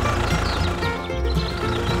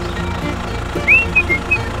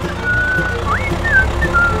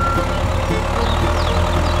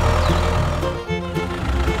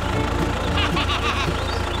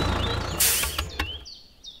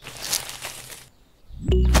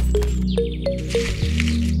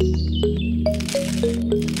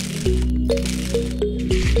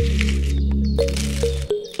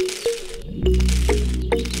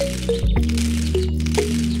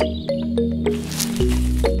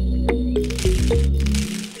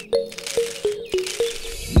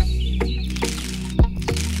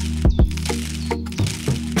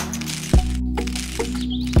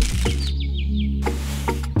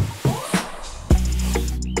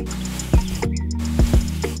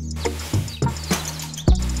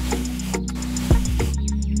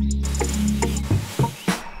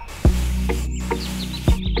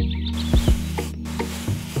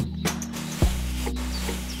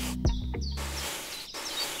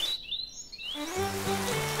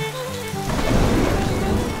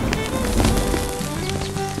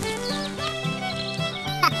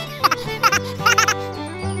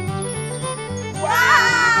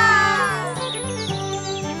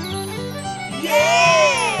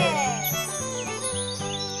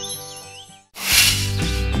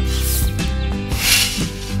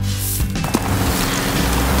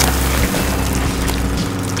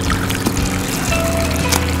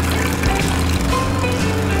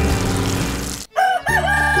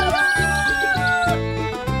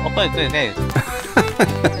 Okay.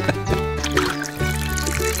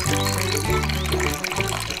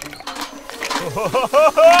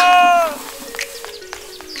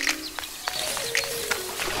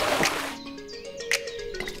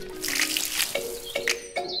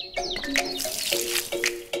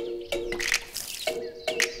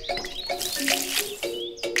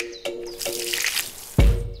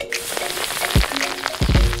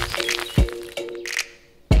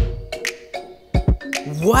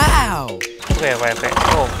 Wow! Okay.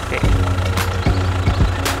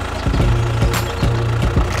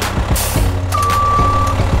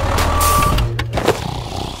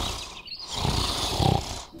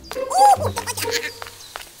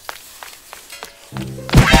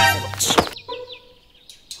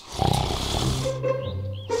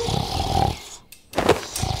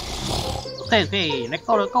 Okay,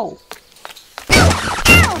 let's go.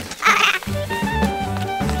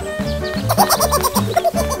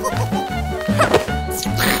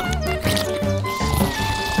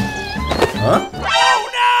 Huh?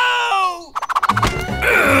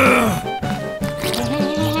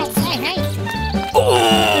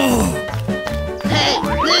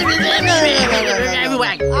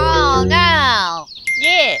 Oh no!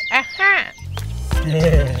 Yeah, Okay.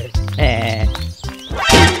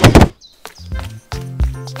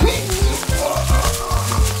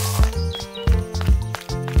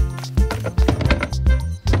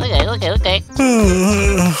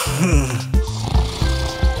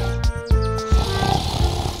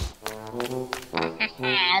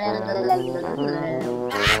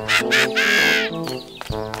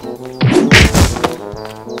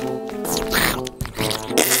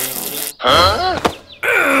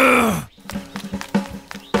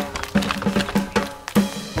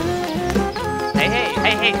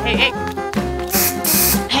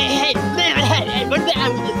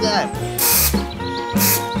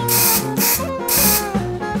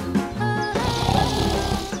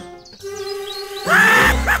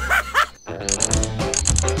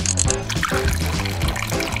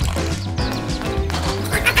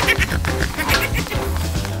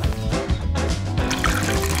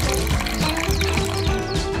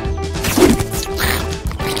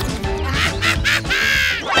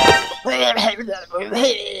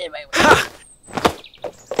 Hey,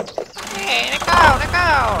 let go, let go.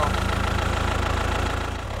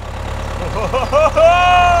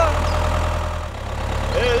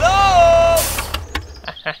 Hello.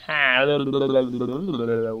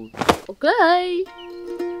 Okay.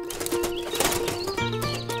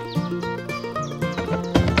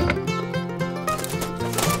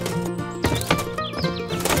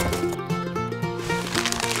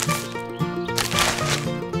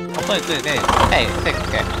 Good. Hey,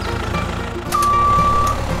 okay.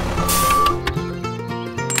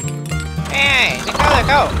 Hey, let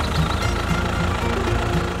go.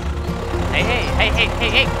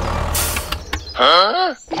 Hey.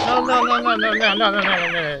 Huh? No.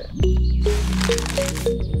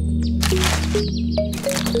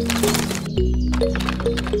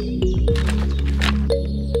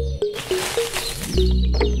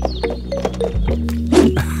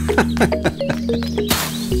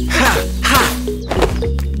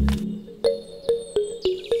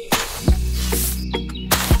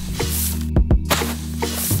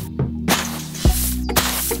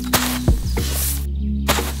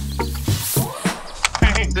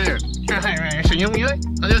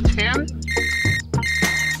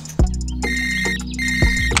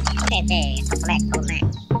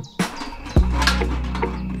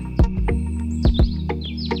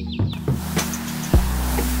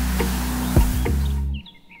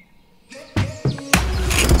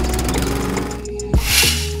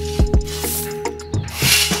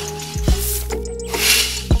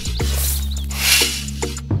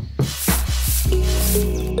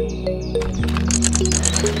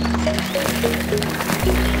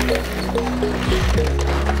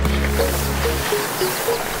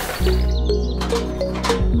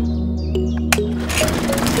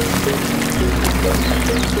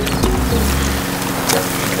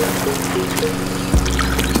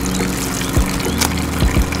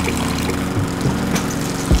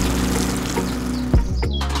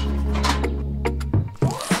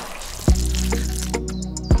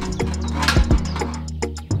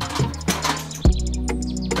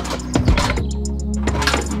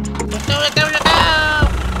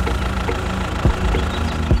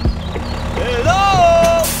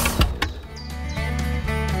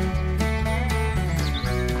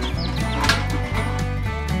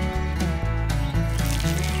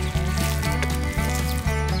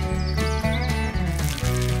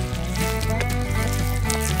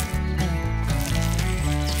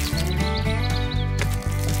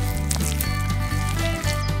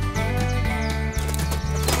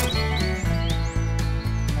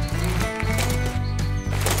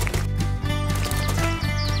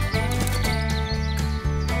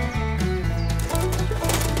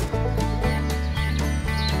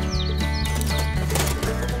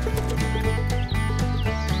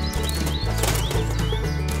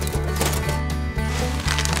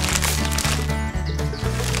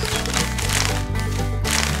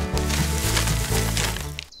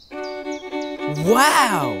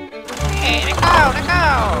 Wow! Hey, let go.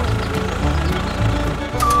 No.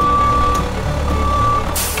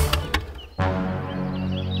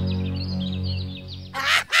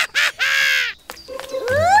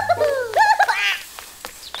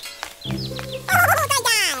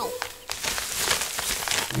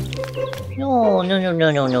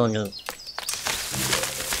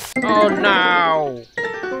 Oh no.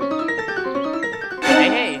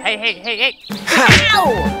 Hey.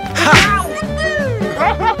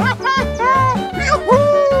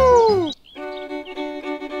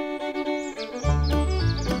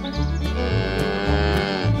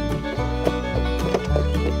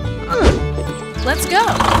 Let's go.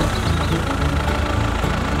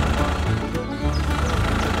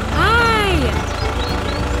 Hi.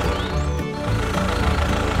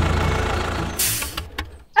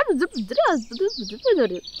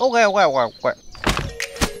 Okay.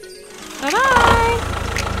 Bye-bye.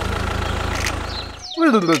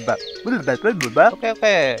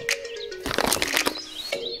 Okay.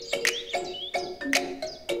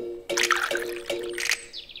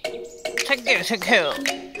 Take care.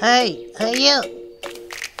 Hey, you.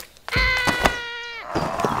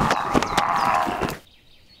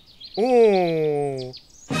 Oh.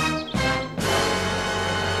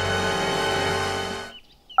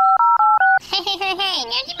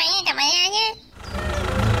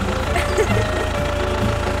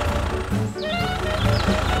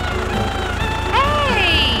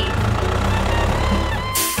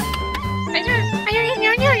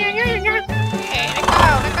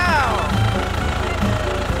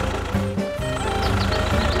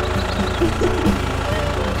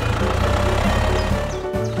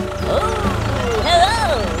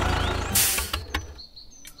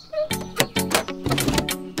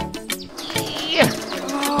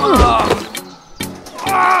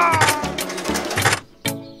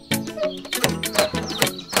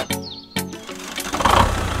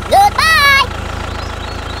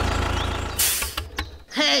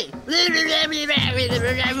 Get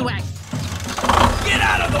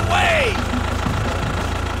out of the way!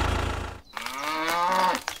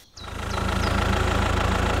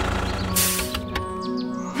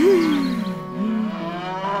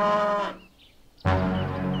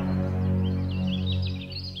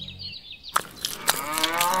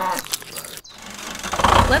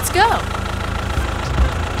 Let's go.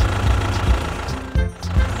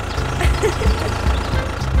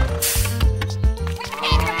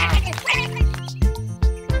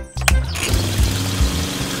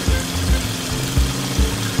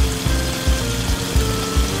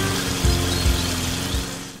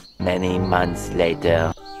 Many months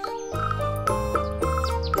later.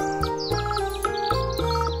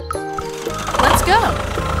 Let's go.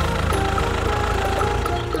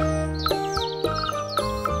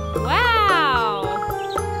 Wow.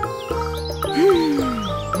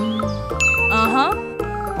 Uh-huh.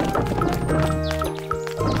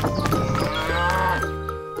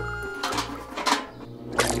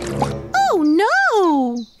 Oh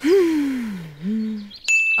no!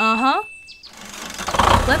 Uh-huh.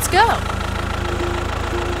 Let's go.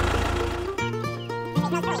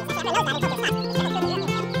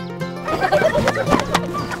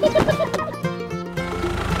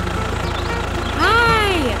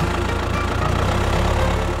 Hi.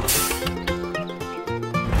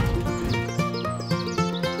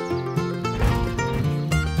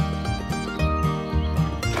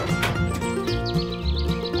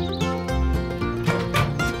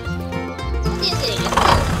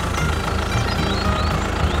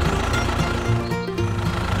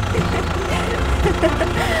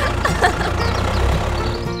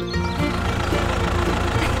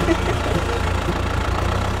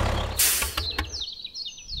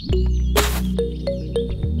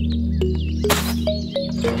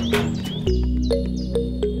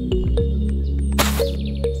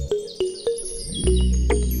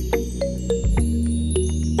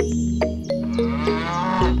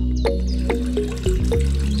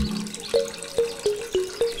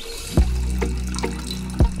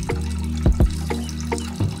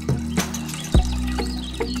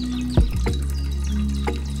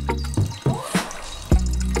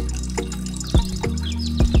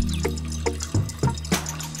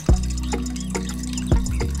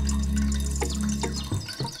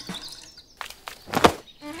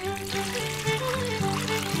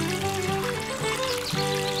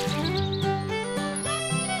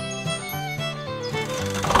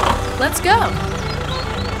 Let's go.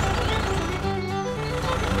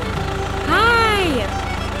 Hi.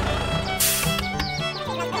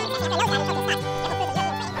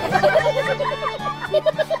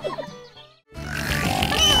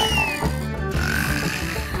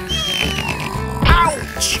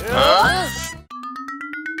 Ouch! Huh?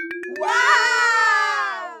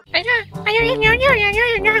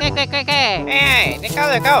 Okay. Hey, let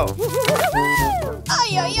go.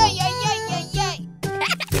 Ay, ay, ay, ay, ay, ay, ay.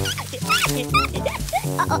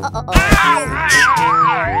 Okay.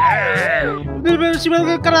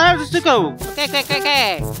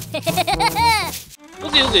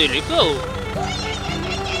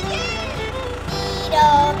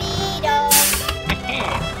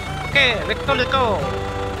 Okay, let go.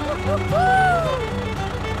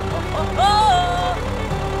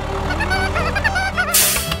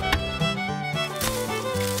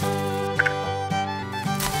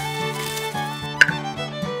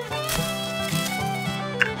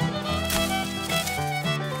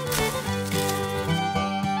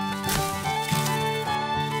 Okay,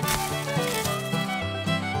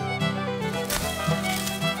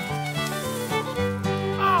 let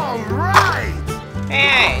go.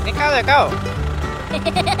 Hey, let go.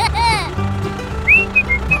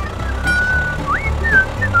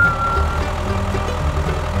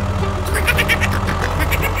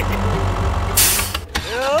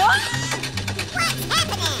 No.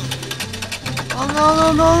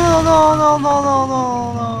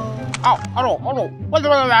 Oh, hello. What?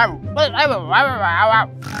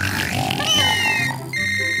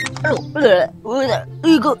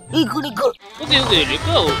 Okay, let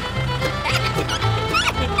go.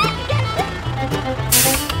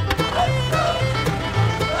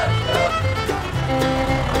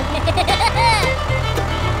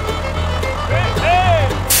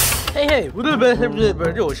 Hey,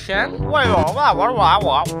有山。喂我。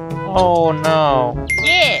Oh no.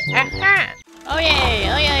 Yeah, Oh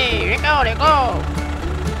yeah, let go.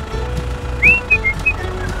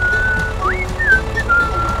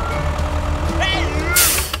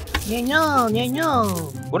 Niño.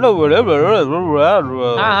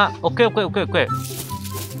 Okay.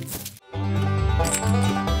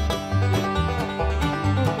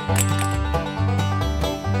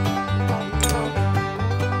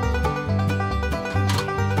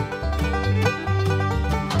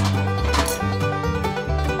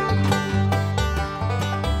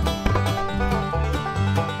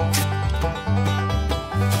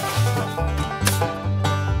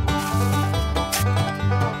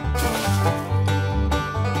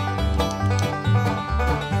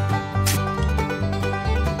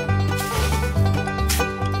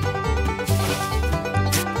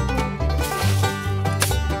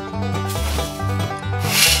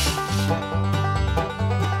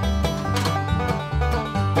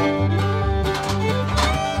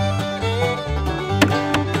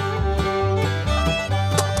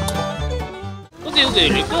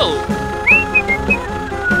 okay, let's go.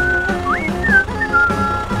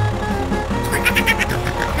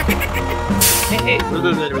 Hey,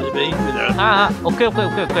 okay, okay,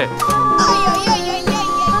 okay, okay.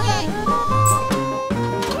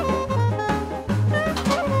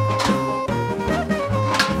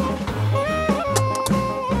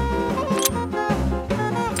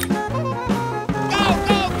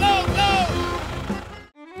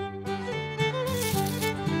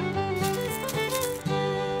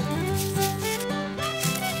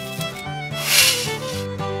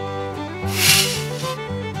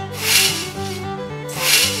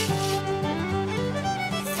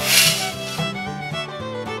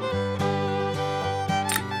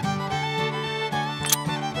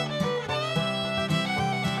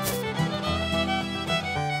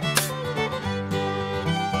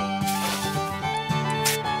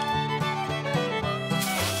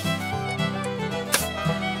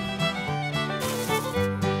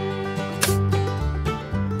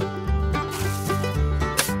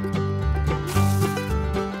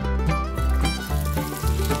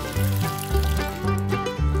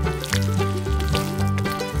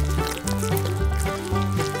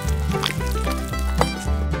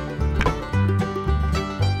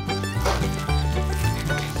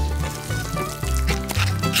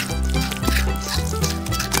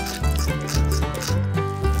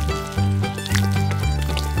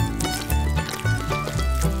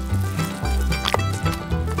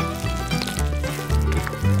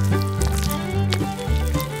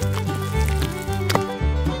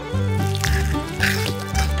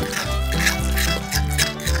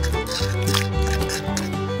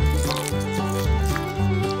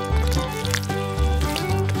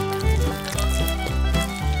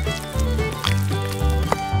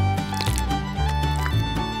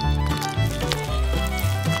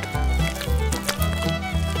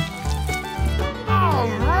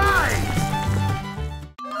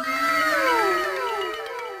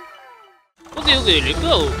 Okay, let's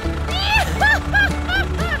go.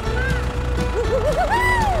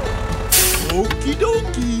 Okie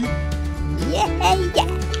dokie. Yeah.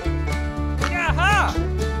 Yaha!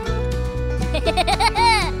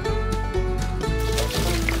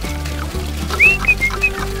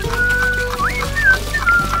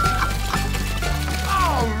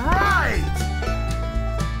 All right.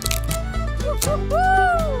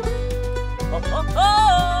 Okay.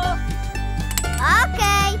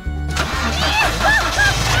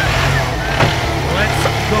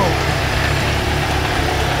 Let's go.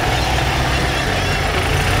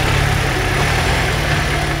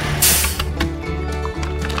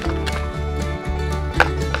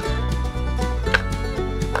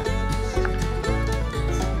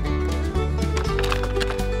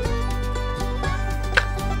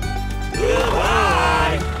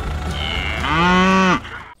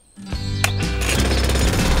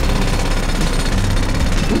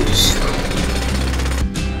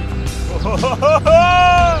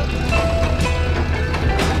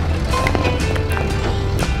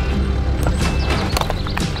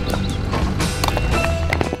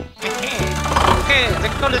 Okay,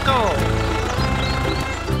 let's go, let's go.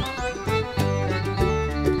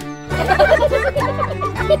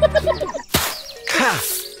 Ha!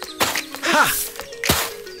 Ha!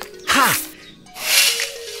 Ha!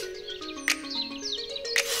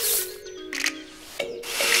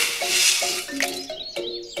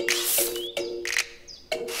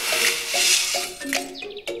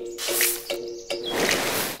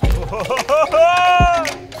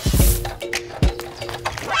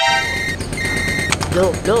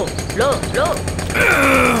 Low.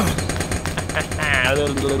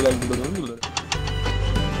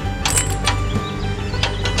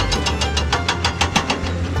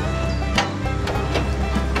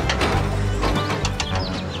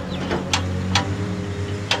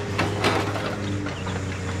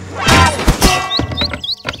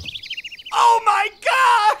 Oh my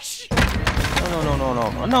gosh!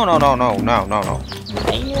 No.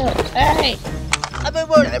 Hey!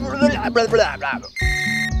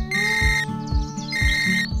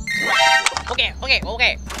 Okay.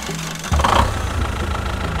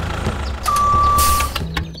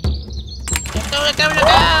 Let's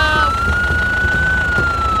go!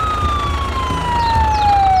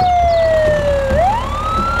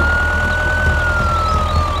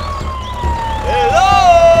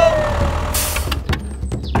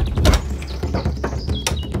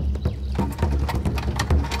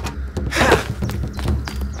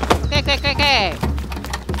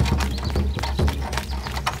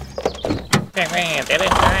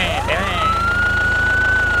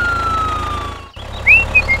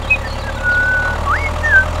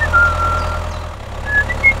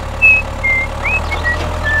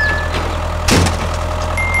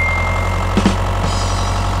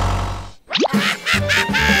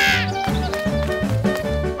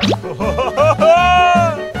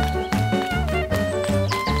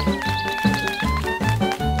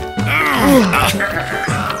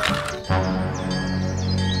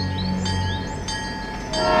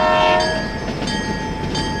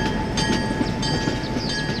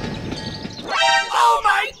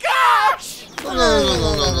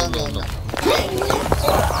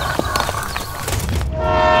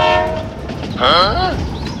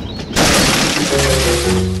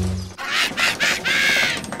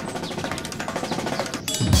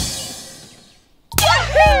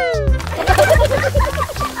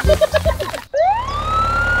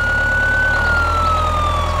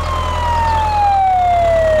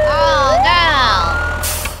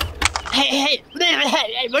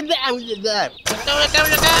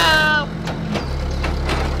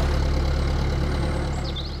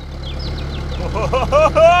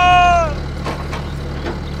 Hello!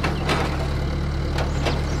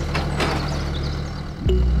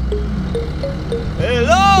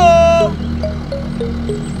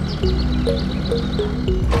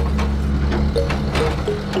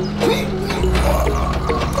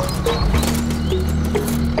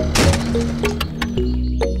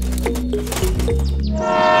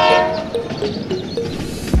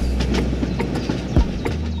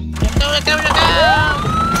 Let's go.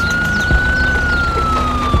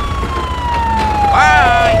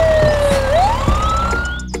 Bye.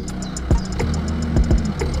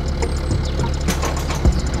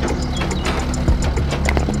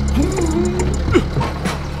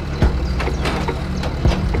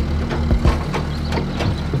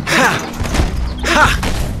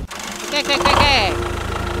 Okay.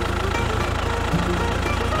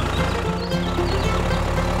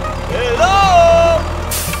 Hello!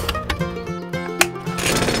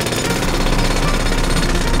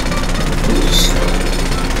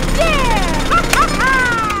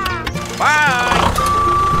 Bye.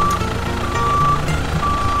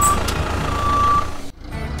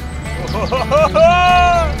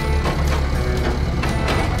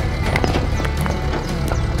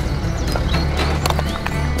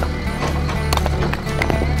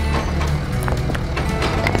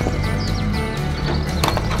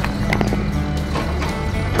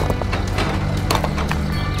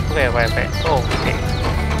 Okay. Oh, okay.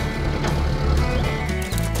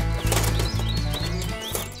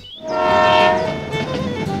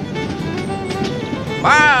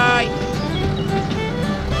 Bye.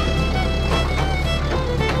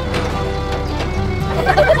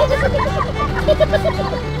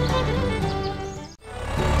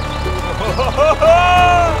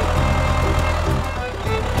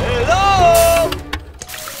 Hello!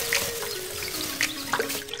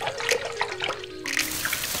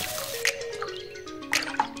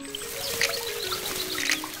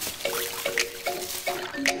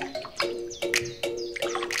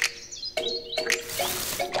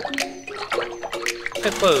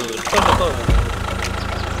 Pepper.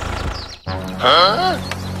 Huh?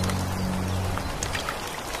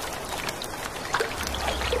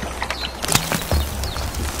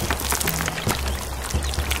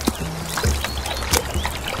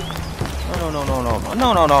 No.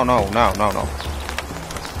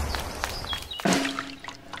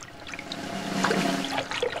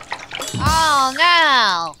 Oh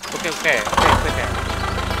no! Okay.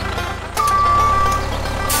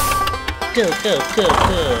 Go.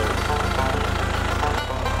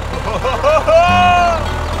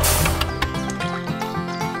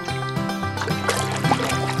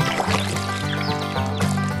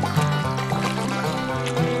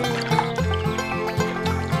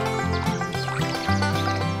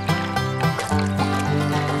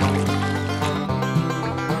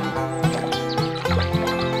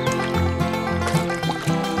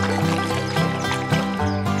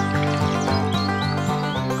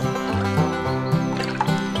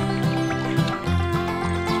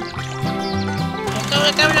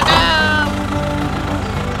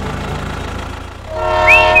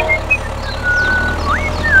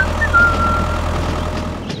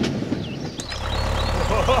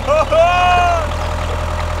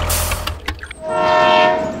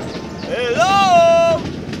 Hello!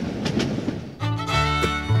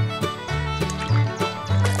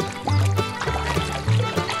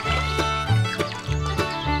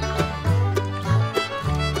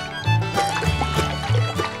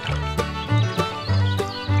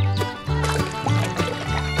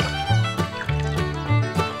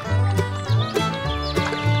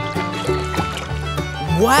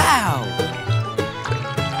 Wow!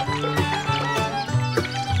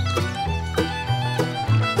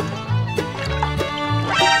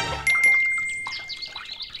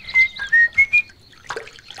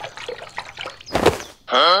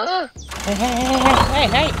 Huh? Hey!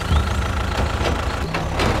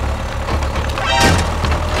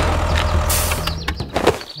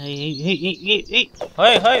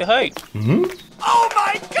 Hey! Hmm? Oh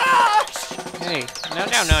my gosh! Hey,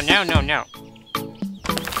 no.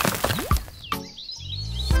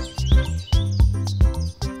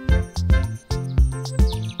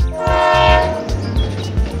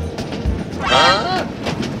 Huh?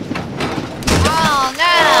 Oh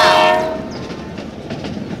no!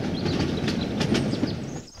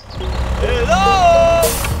 Hello!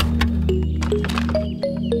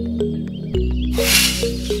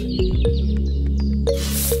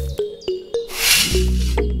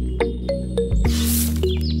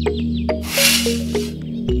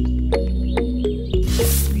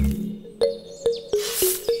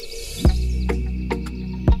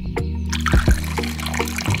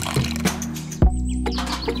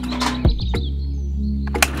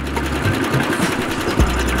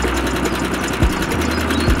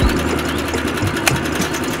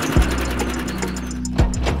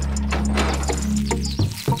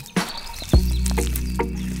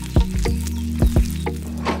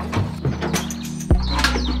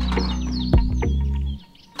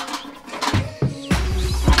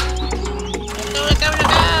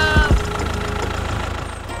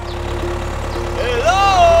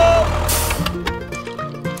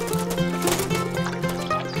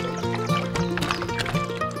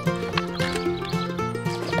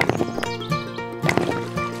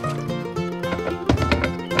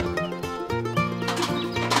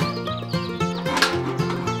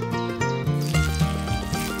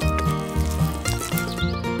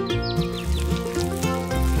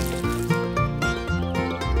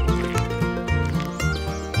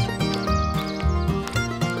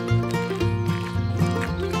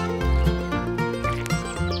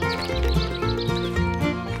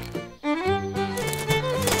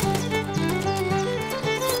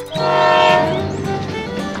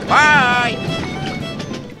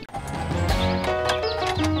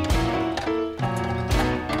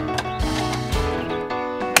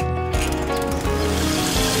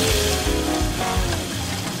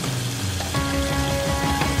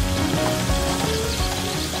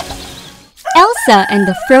 Elsa and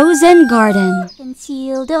the Frozen Garden.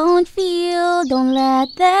 Conceal, don't feel, don't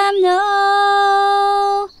let them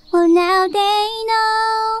know. Well, now they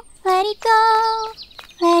know. Let it go,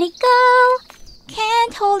 let it go.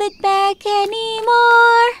 Can't hold it back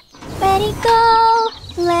anymore. Let it go,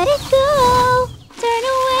 let it go. Turn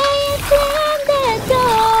away and slam the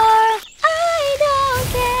door. I don't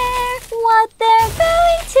care what they're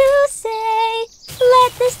going to say.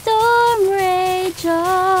 Let the storm rage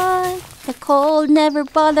on. The cold never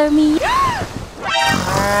bothered me.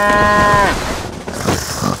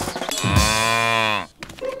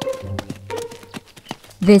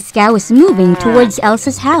 This cow is moving towards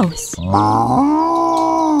Elsa's house.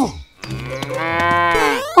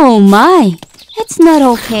 Oh my! It's not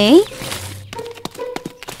okay.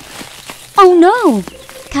 Oh no!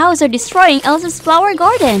 Cows are destroying Elsa's flower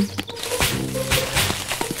garden.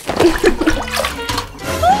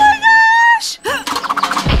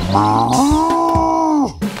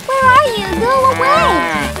 Where are you? Go away!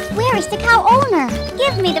 Where is the cow owner?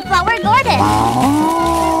 Give me the flower garden!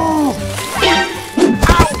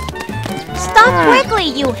 Stop quickly,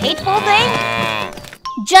 you hateful thing!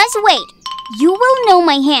 Just wait. You will know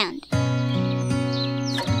my hand.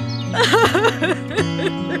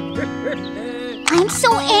 I'm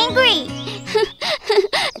so angry.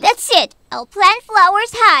 That's it. I'll plant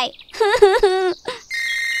flowers high.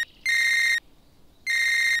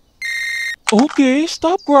 Okay,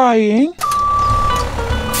 stop crying.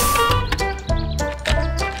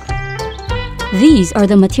 These are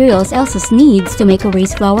the materials Elsa needs to make a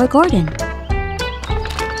raised flower garden.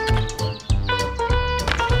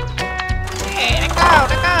 Hey, let go,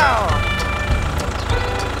 let go.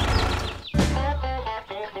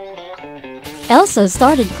 Elsa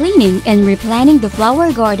started cleaning and replanting the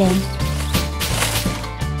flower garden.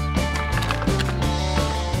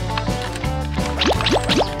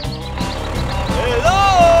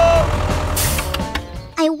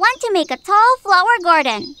 I want to make a tall flower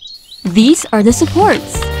garden. These are the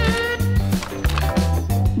supports.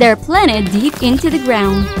 They're planted deep into the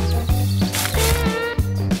ground.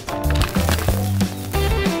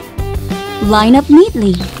 Line up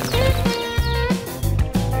neatly.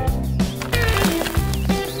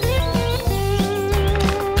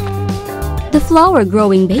 The flower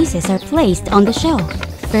growing bases are placed on the shelf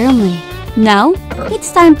firmly. Now,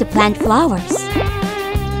 it's time to plant flowers.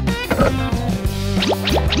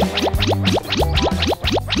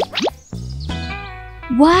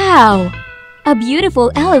 Wow! A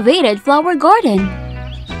beautiful elevated flower garden.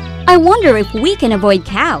 I wonder if we can avoid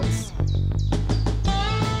cows.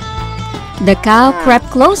 The cow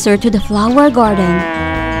crept closer to the flower garden.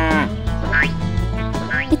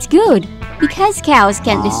 It's good, because cows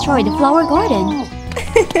can't destroy the flower garden.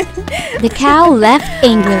 The cow left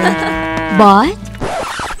angrily, but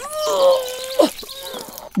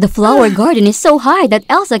the flower garden is so high that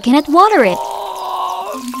Elsa cannot water it.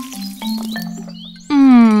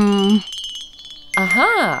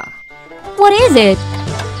 Aha! What is it?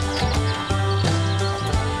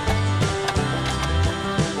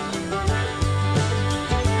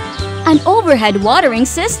 An overhead watering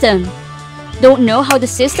system. Don't know how the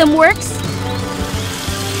system works?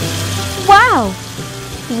 Wow!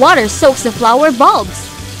 Water soaks the flower bulbs.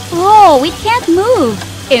 Oh, it can't move.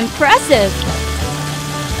 Impressive!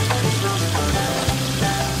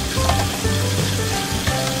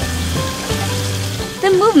 The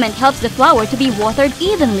movement helps the flower to be watered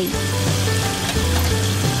evenly.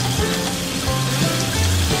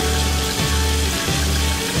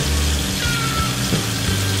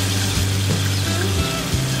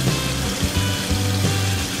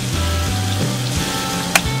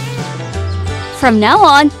 From now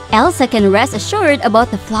on, Elsa can rest assured about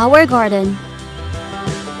the flower garden.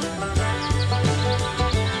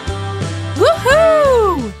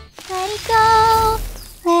 Woohoo! Let it go,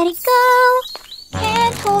 let it go.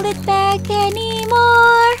 Can't hold it back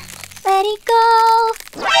anymore. Let it go.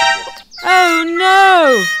 Oh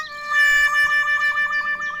no!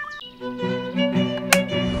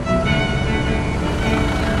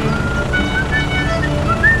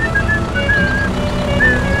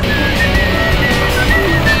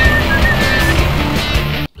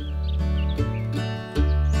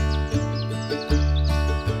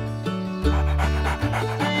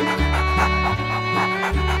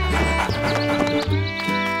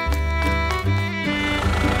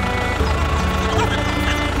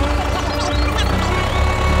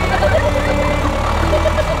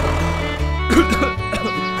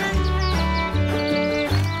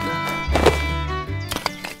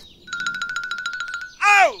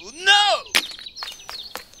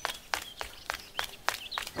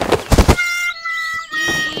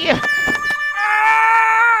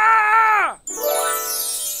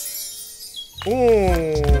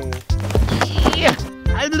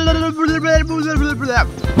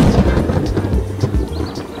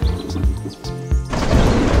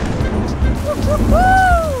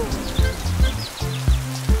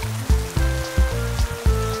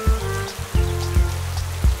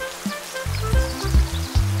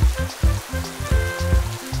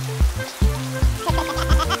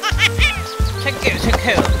 Check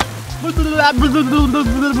it.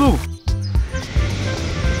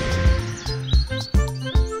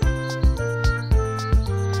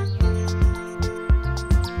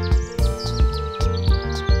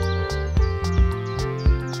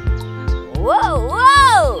 Whoa,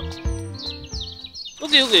 whoa!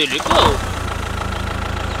 Okay, let's go.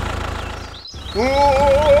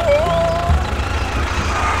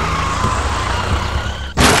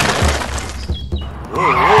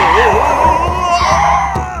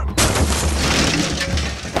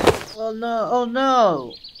 Oh no!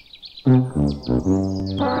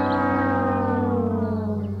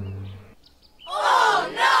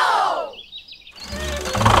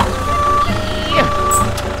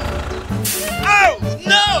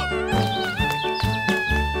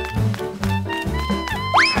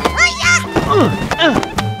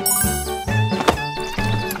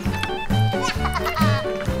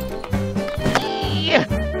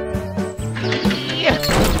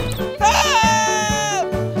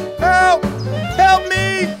 Help me!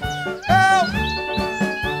 Help!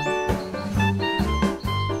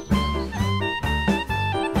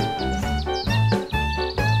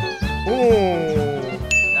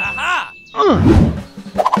 Aha!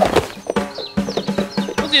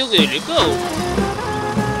 Okay, let's go.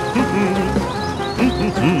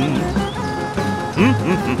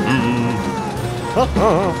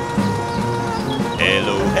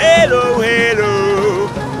 Hello.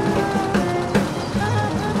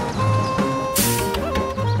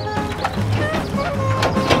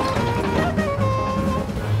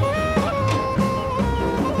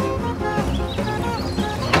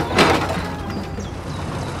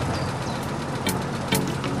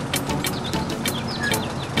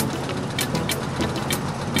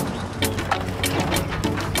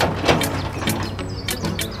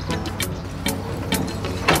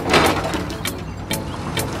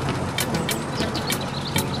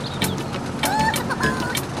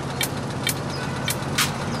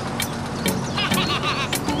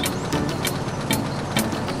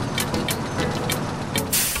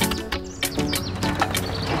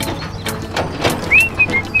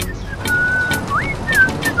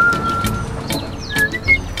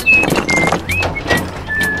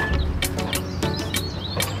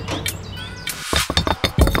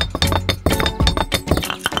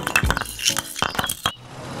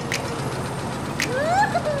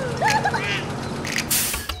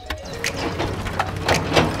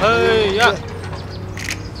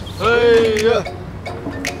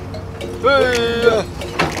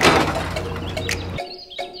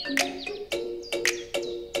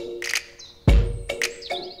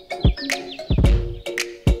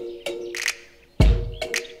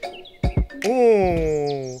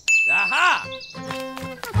 Aha!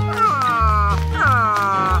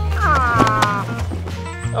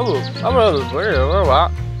 No.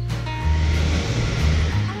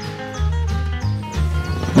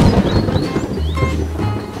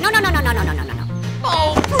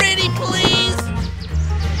 Oh, pretty please!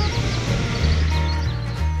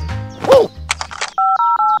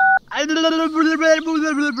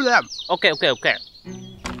 Okay. Okay, let's go.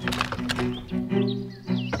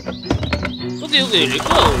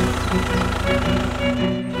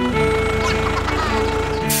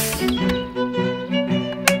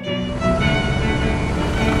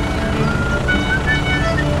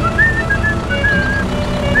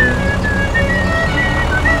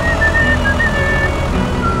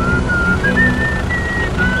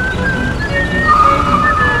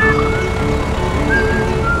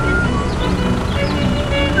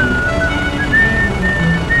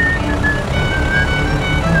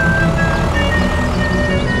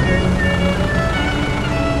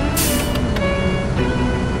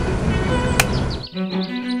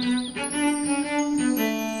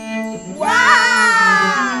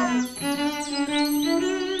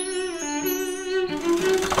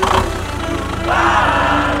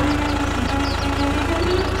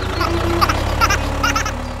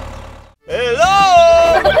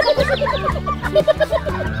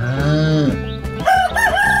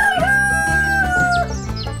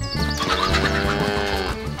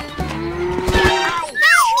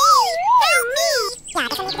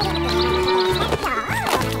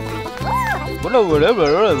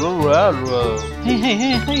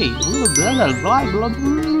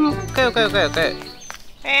 Hey. Okay.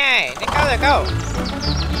 Hey, let's go.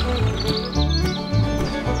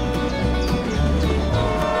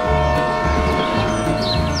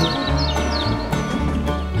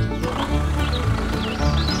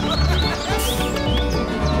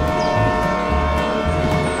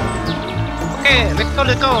 okay. Let's go,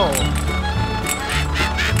 let's go.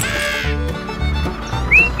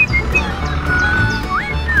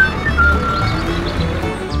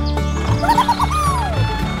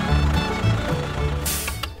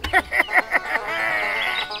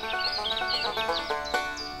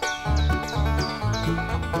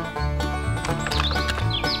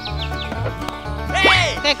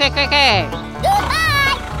 Okay.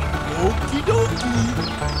 Okie dokie.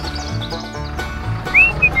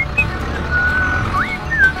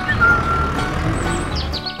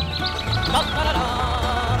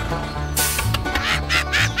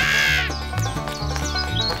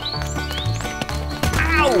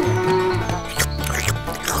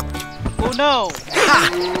 Oh no!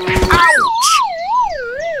 Ouch!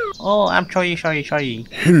 Oh, I'm sorry.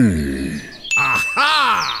 Aha!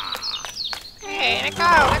 Hey, let's go.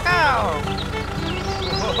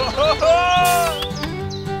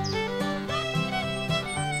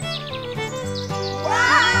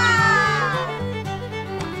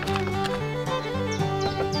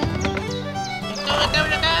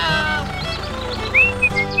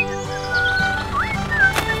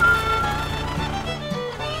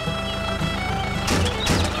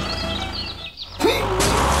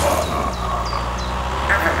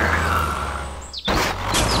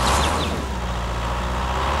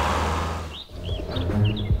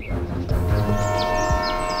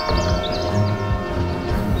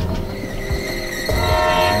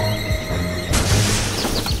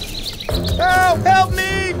 Help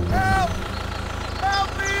me! Help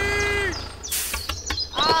me!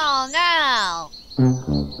 Oh no!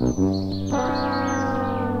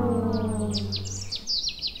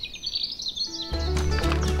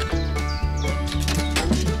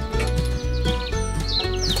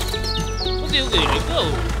 Okay, let's go.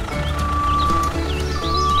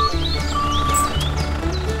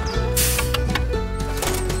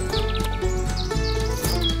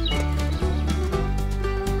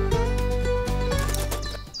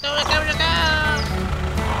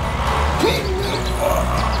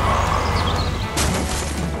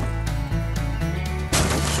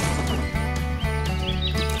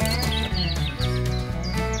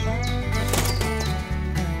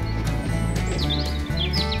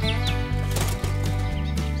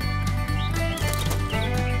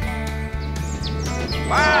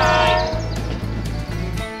 Bye!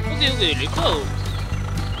 Okay, let's go.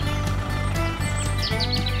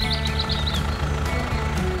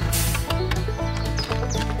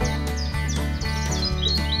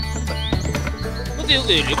 Okay,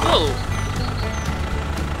 let's go.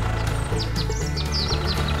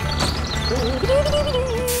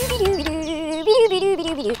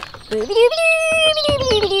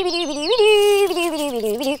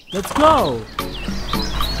 Let's go.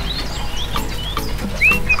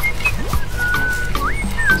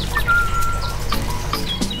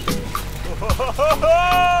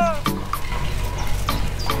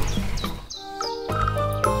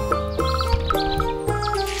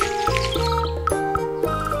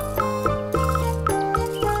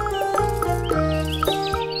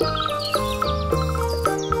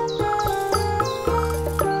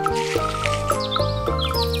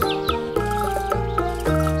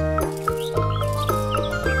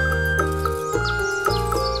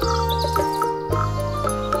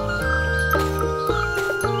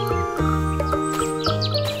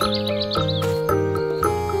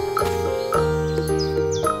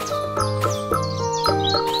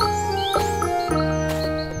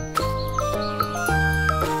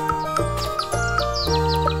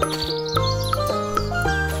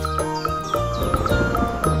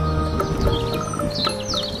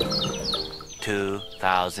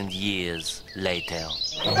 Thousand years later.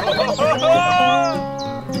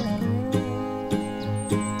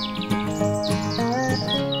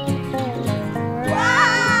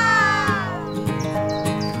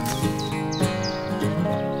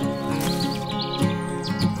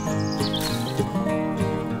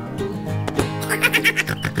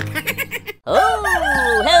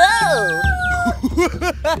 Oh, hello!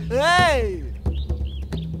 Hey!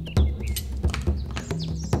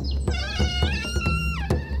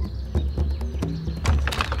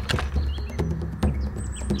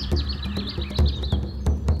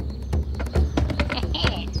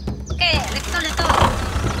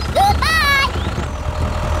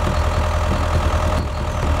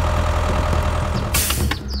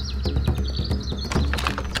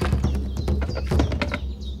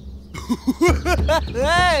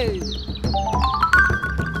 Hey!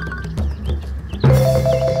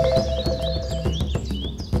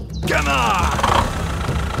 Come on!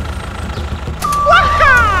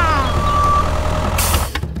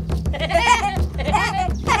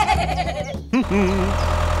 No,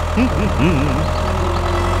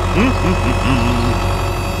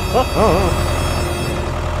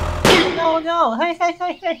 no. Hey, hey,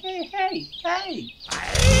 hey, hey, hey, hey, hey.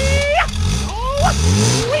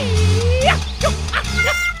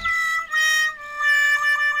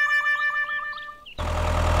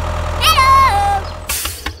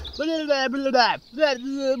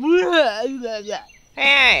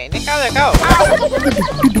 Hey, let go, let go.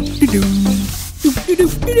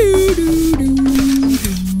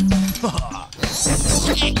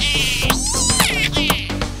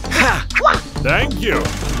 Thank you.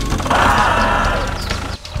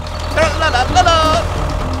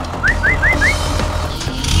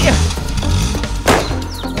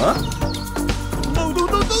 Huh? No, no,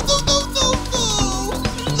 no, no, no, no, no,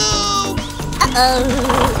 no, no.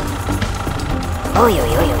 Uh-oh. Oy, oy,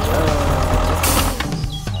 oy, oy, oy.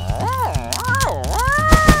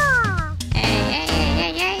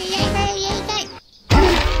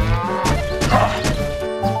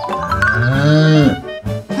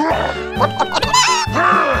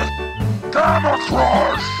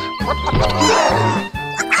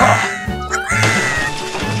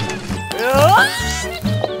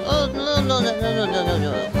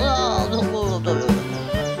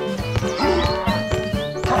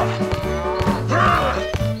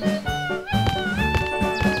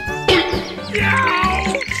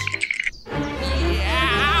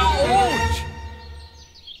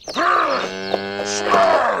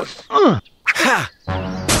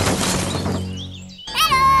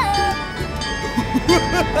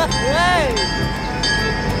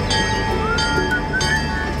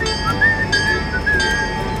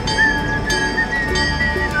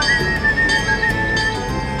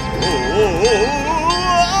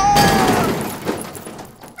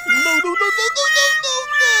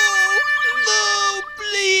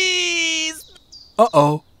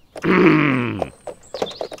 Uh-oh.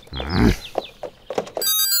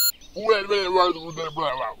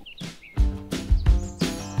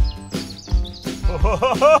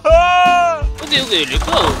 Okay, okay, let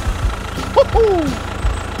go.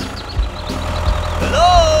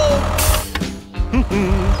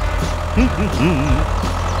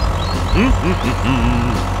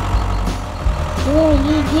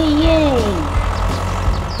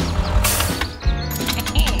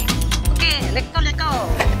 Let go, let go.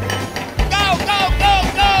 Go, go, go,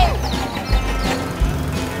 go.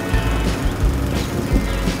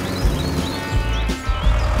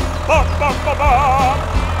 Ba, ba, ba, ba.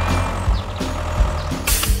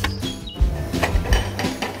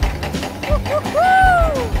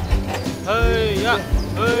 Hey, yeah.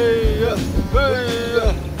 Hey, yeah. Hey,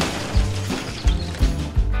 yeah.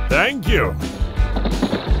 Thank you.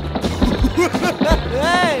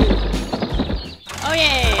 Hey! Oh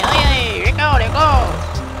yeah, oh yeah, let go, let go.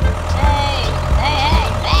 Hey, hey,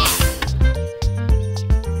 hey,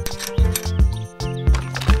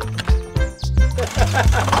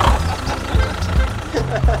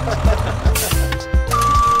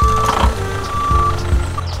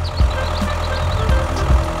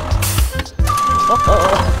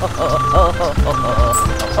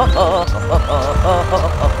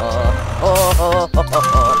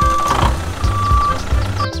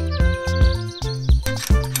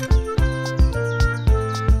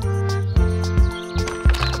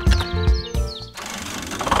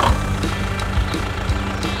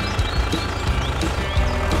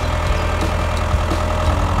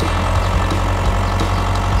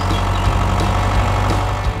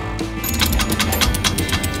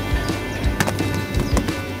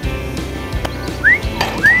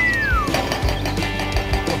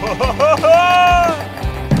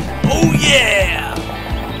 Oh yeah!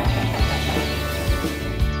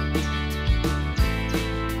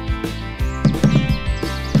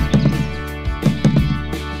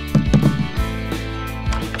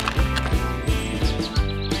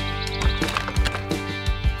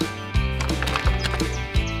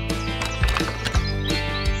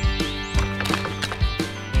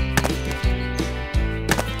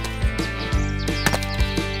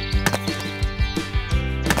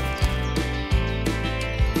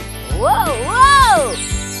 Whoa, whoa!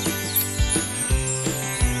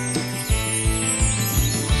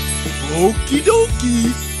 Okie dokie.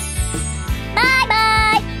 Bye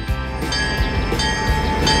bye!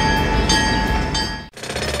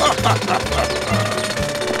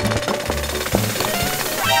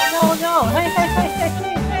 No, no. Hey, hey, hey, hey,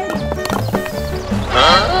 hey, hey.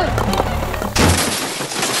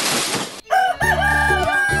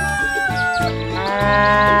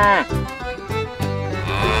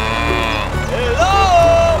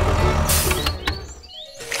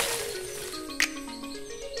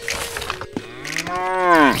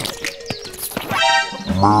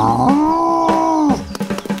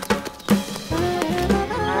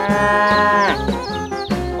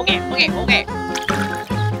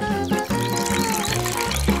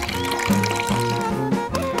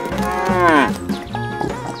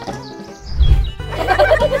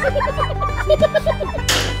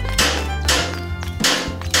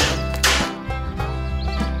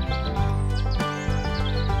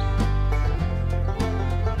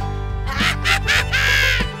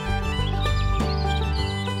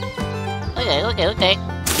 Okay. Okay.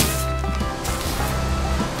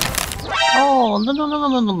 Oh, no. No.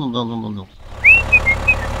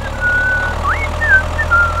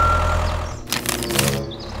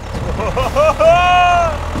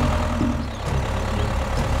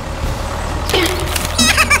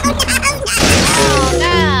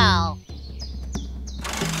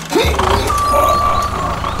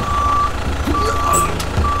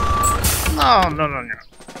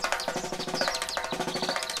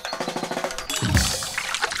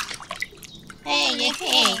 Hey,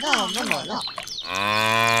 no. Oh,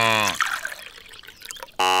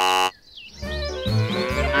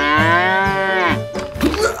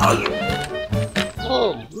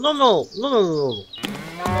 no.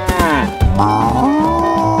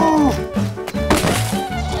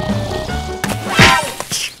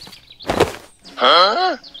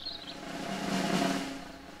 Huh?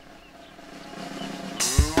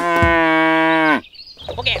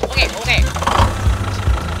 Okay. Let's go.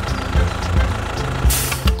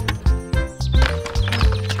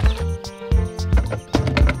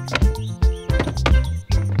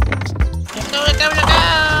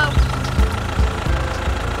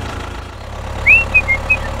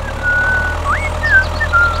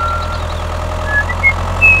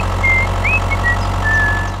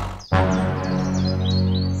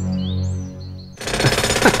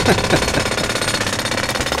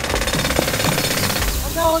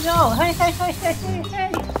 No. Hey.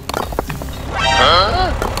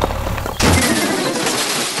 Huh?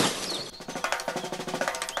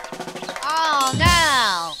 Oh,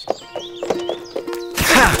 no.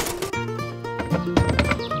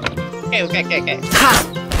 Okay. Oh, thank you.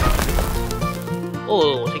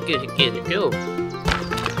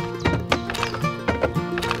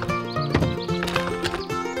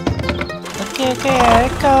 Okay,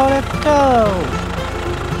 let's go.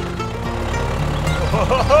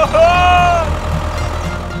 Hello.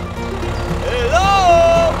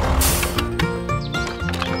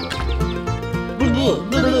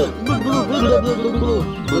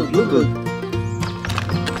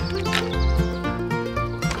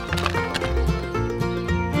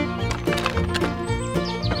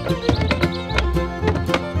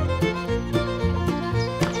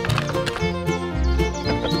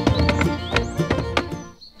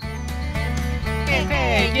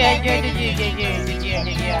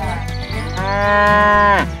 Yeah.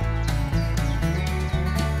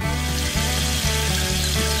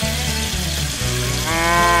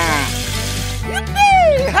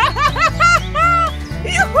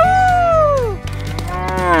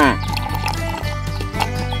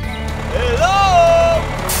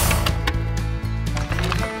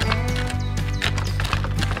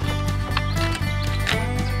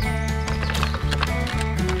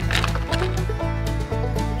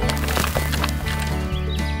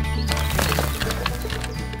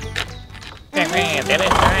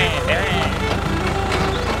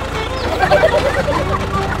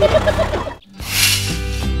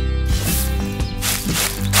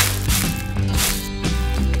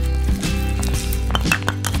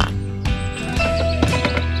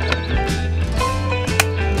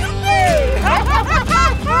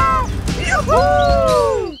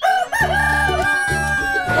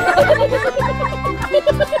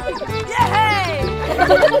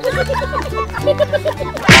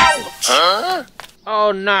 Huh?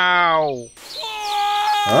 Oh no!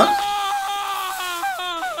 Huh?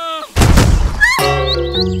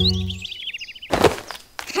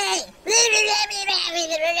 Hey!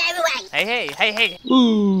 Okay.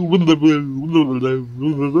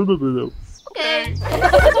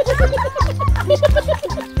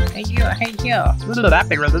 Hey you! No. Okay.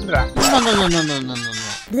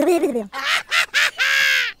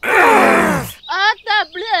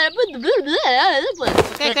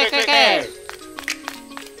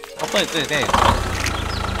 Okay.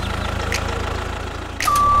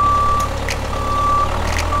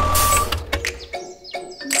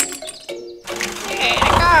 Hey,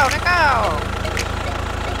 let go.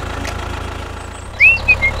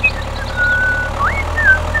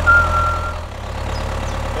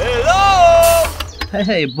 Hello.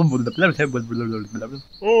 Hey.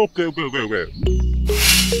 Okay.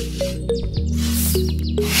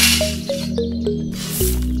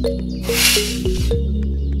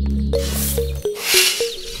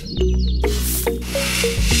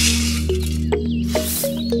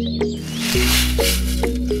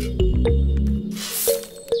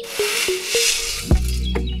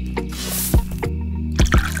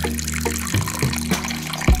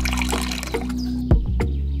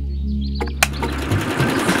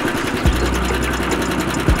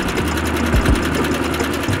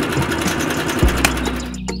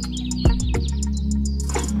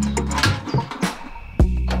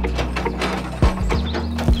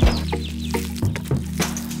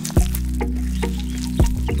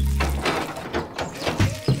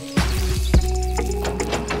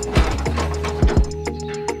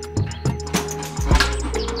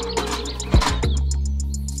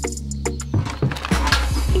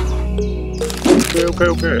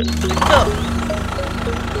 okay.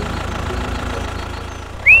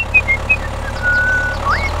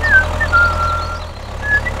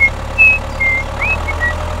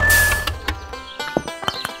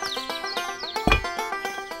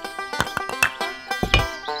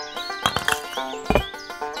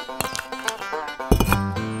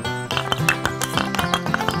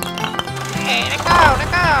 Hey, let go.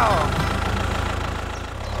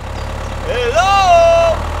 Hello!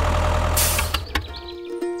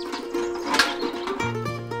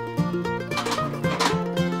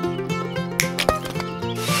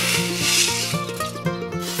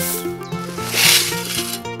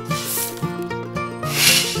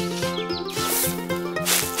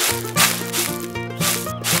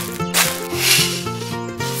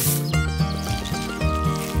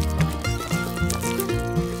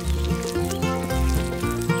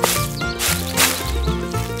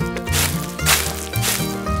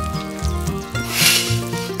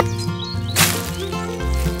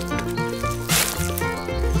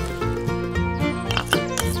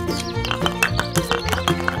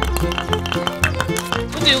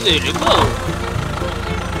 Okay, let go.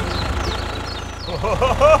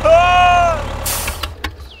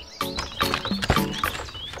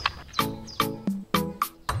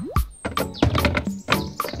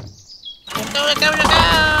 Let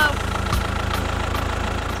go.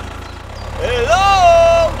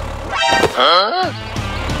 Hello! Huh?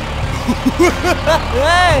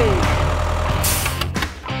 Hey!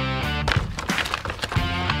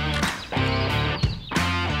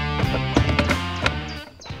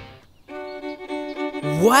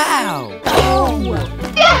 Wow!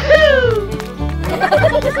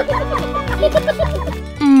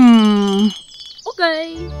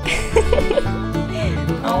 Okay.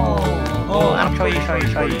 Oh, I'll show you.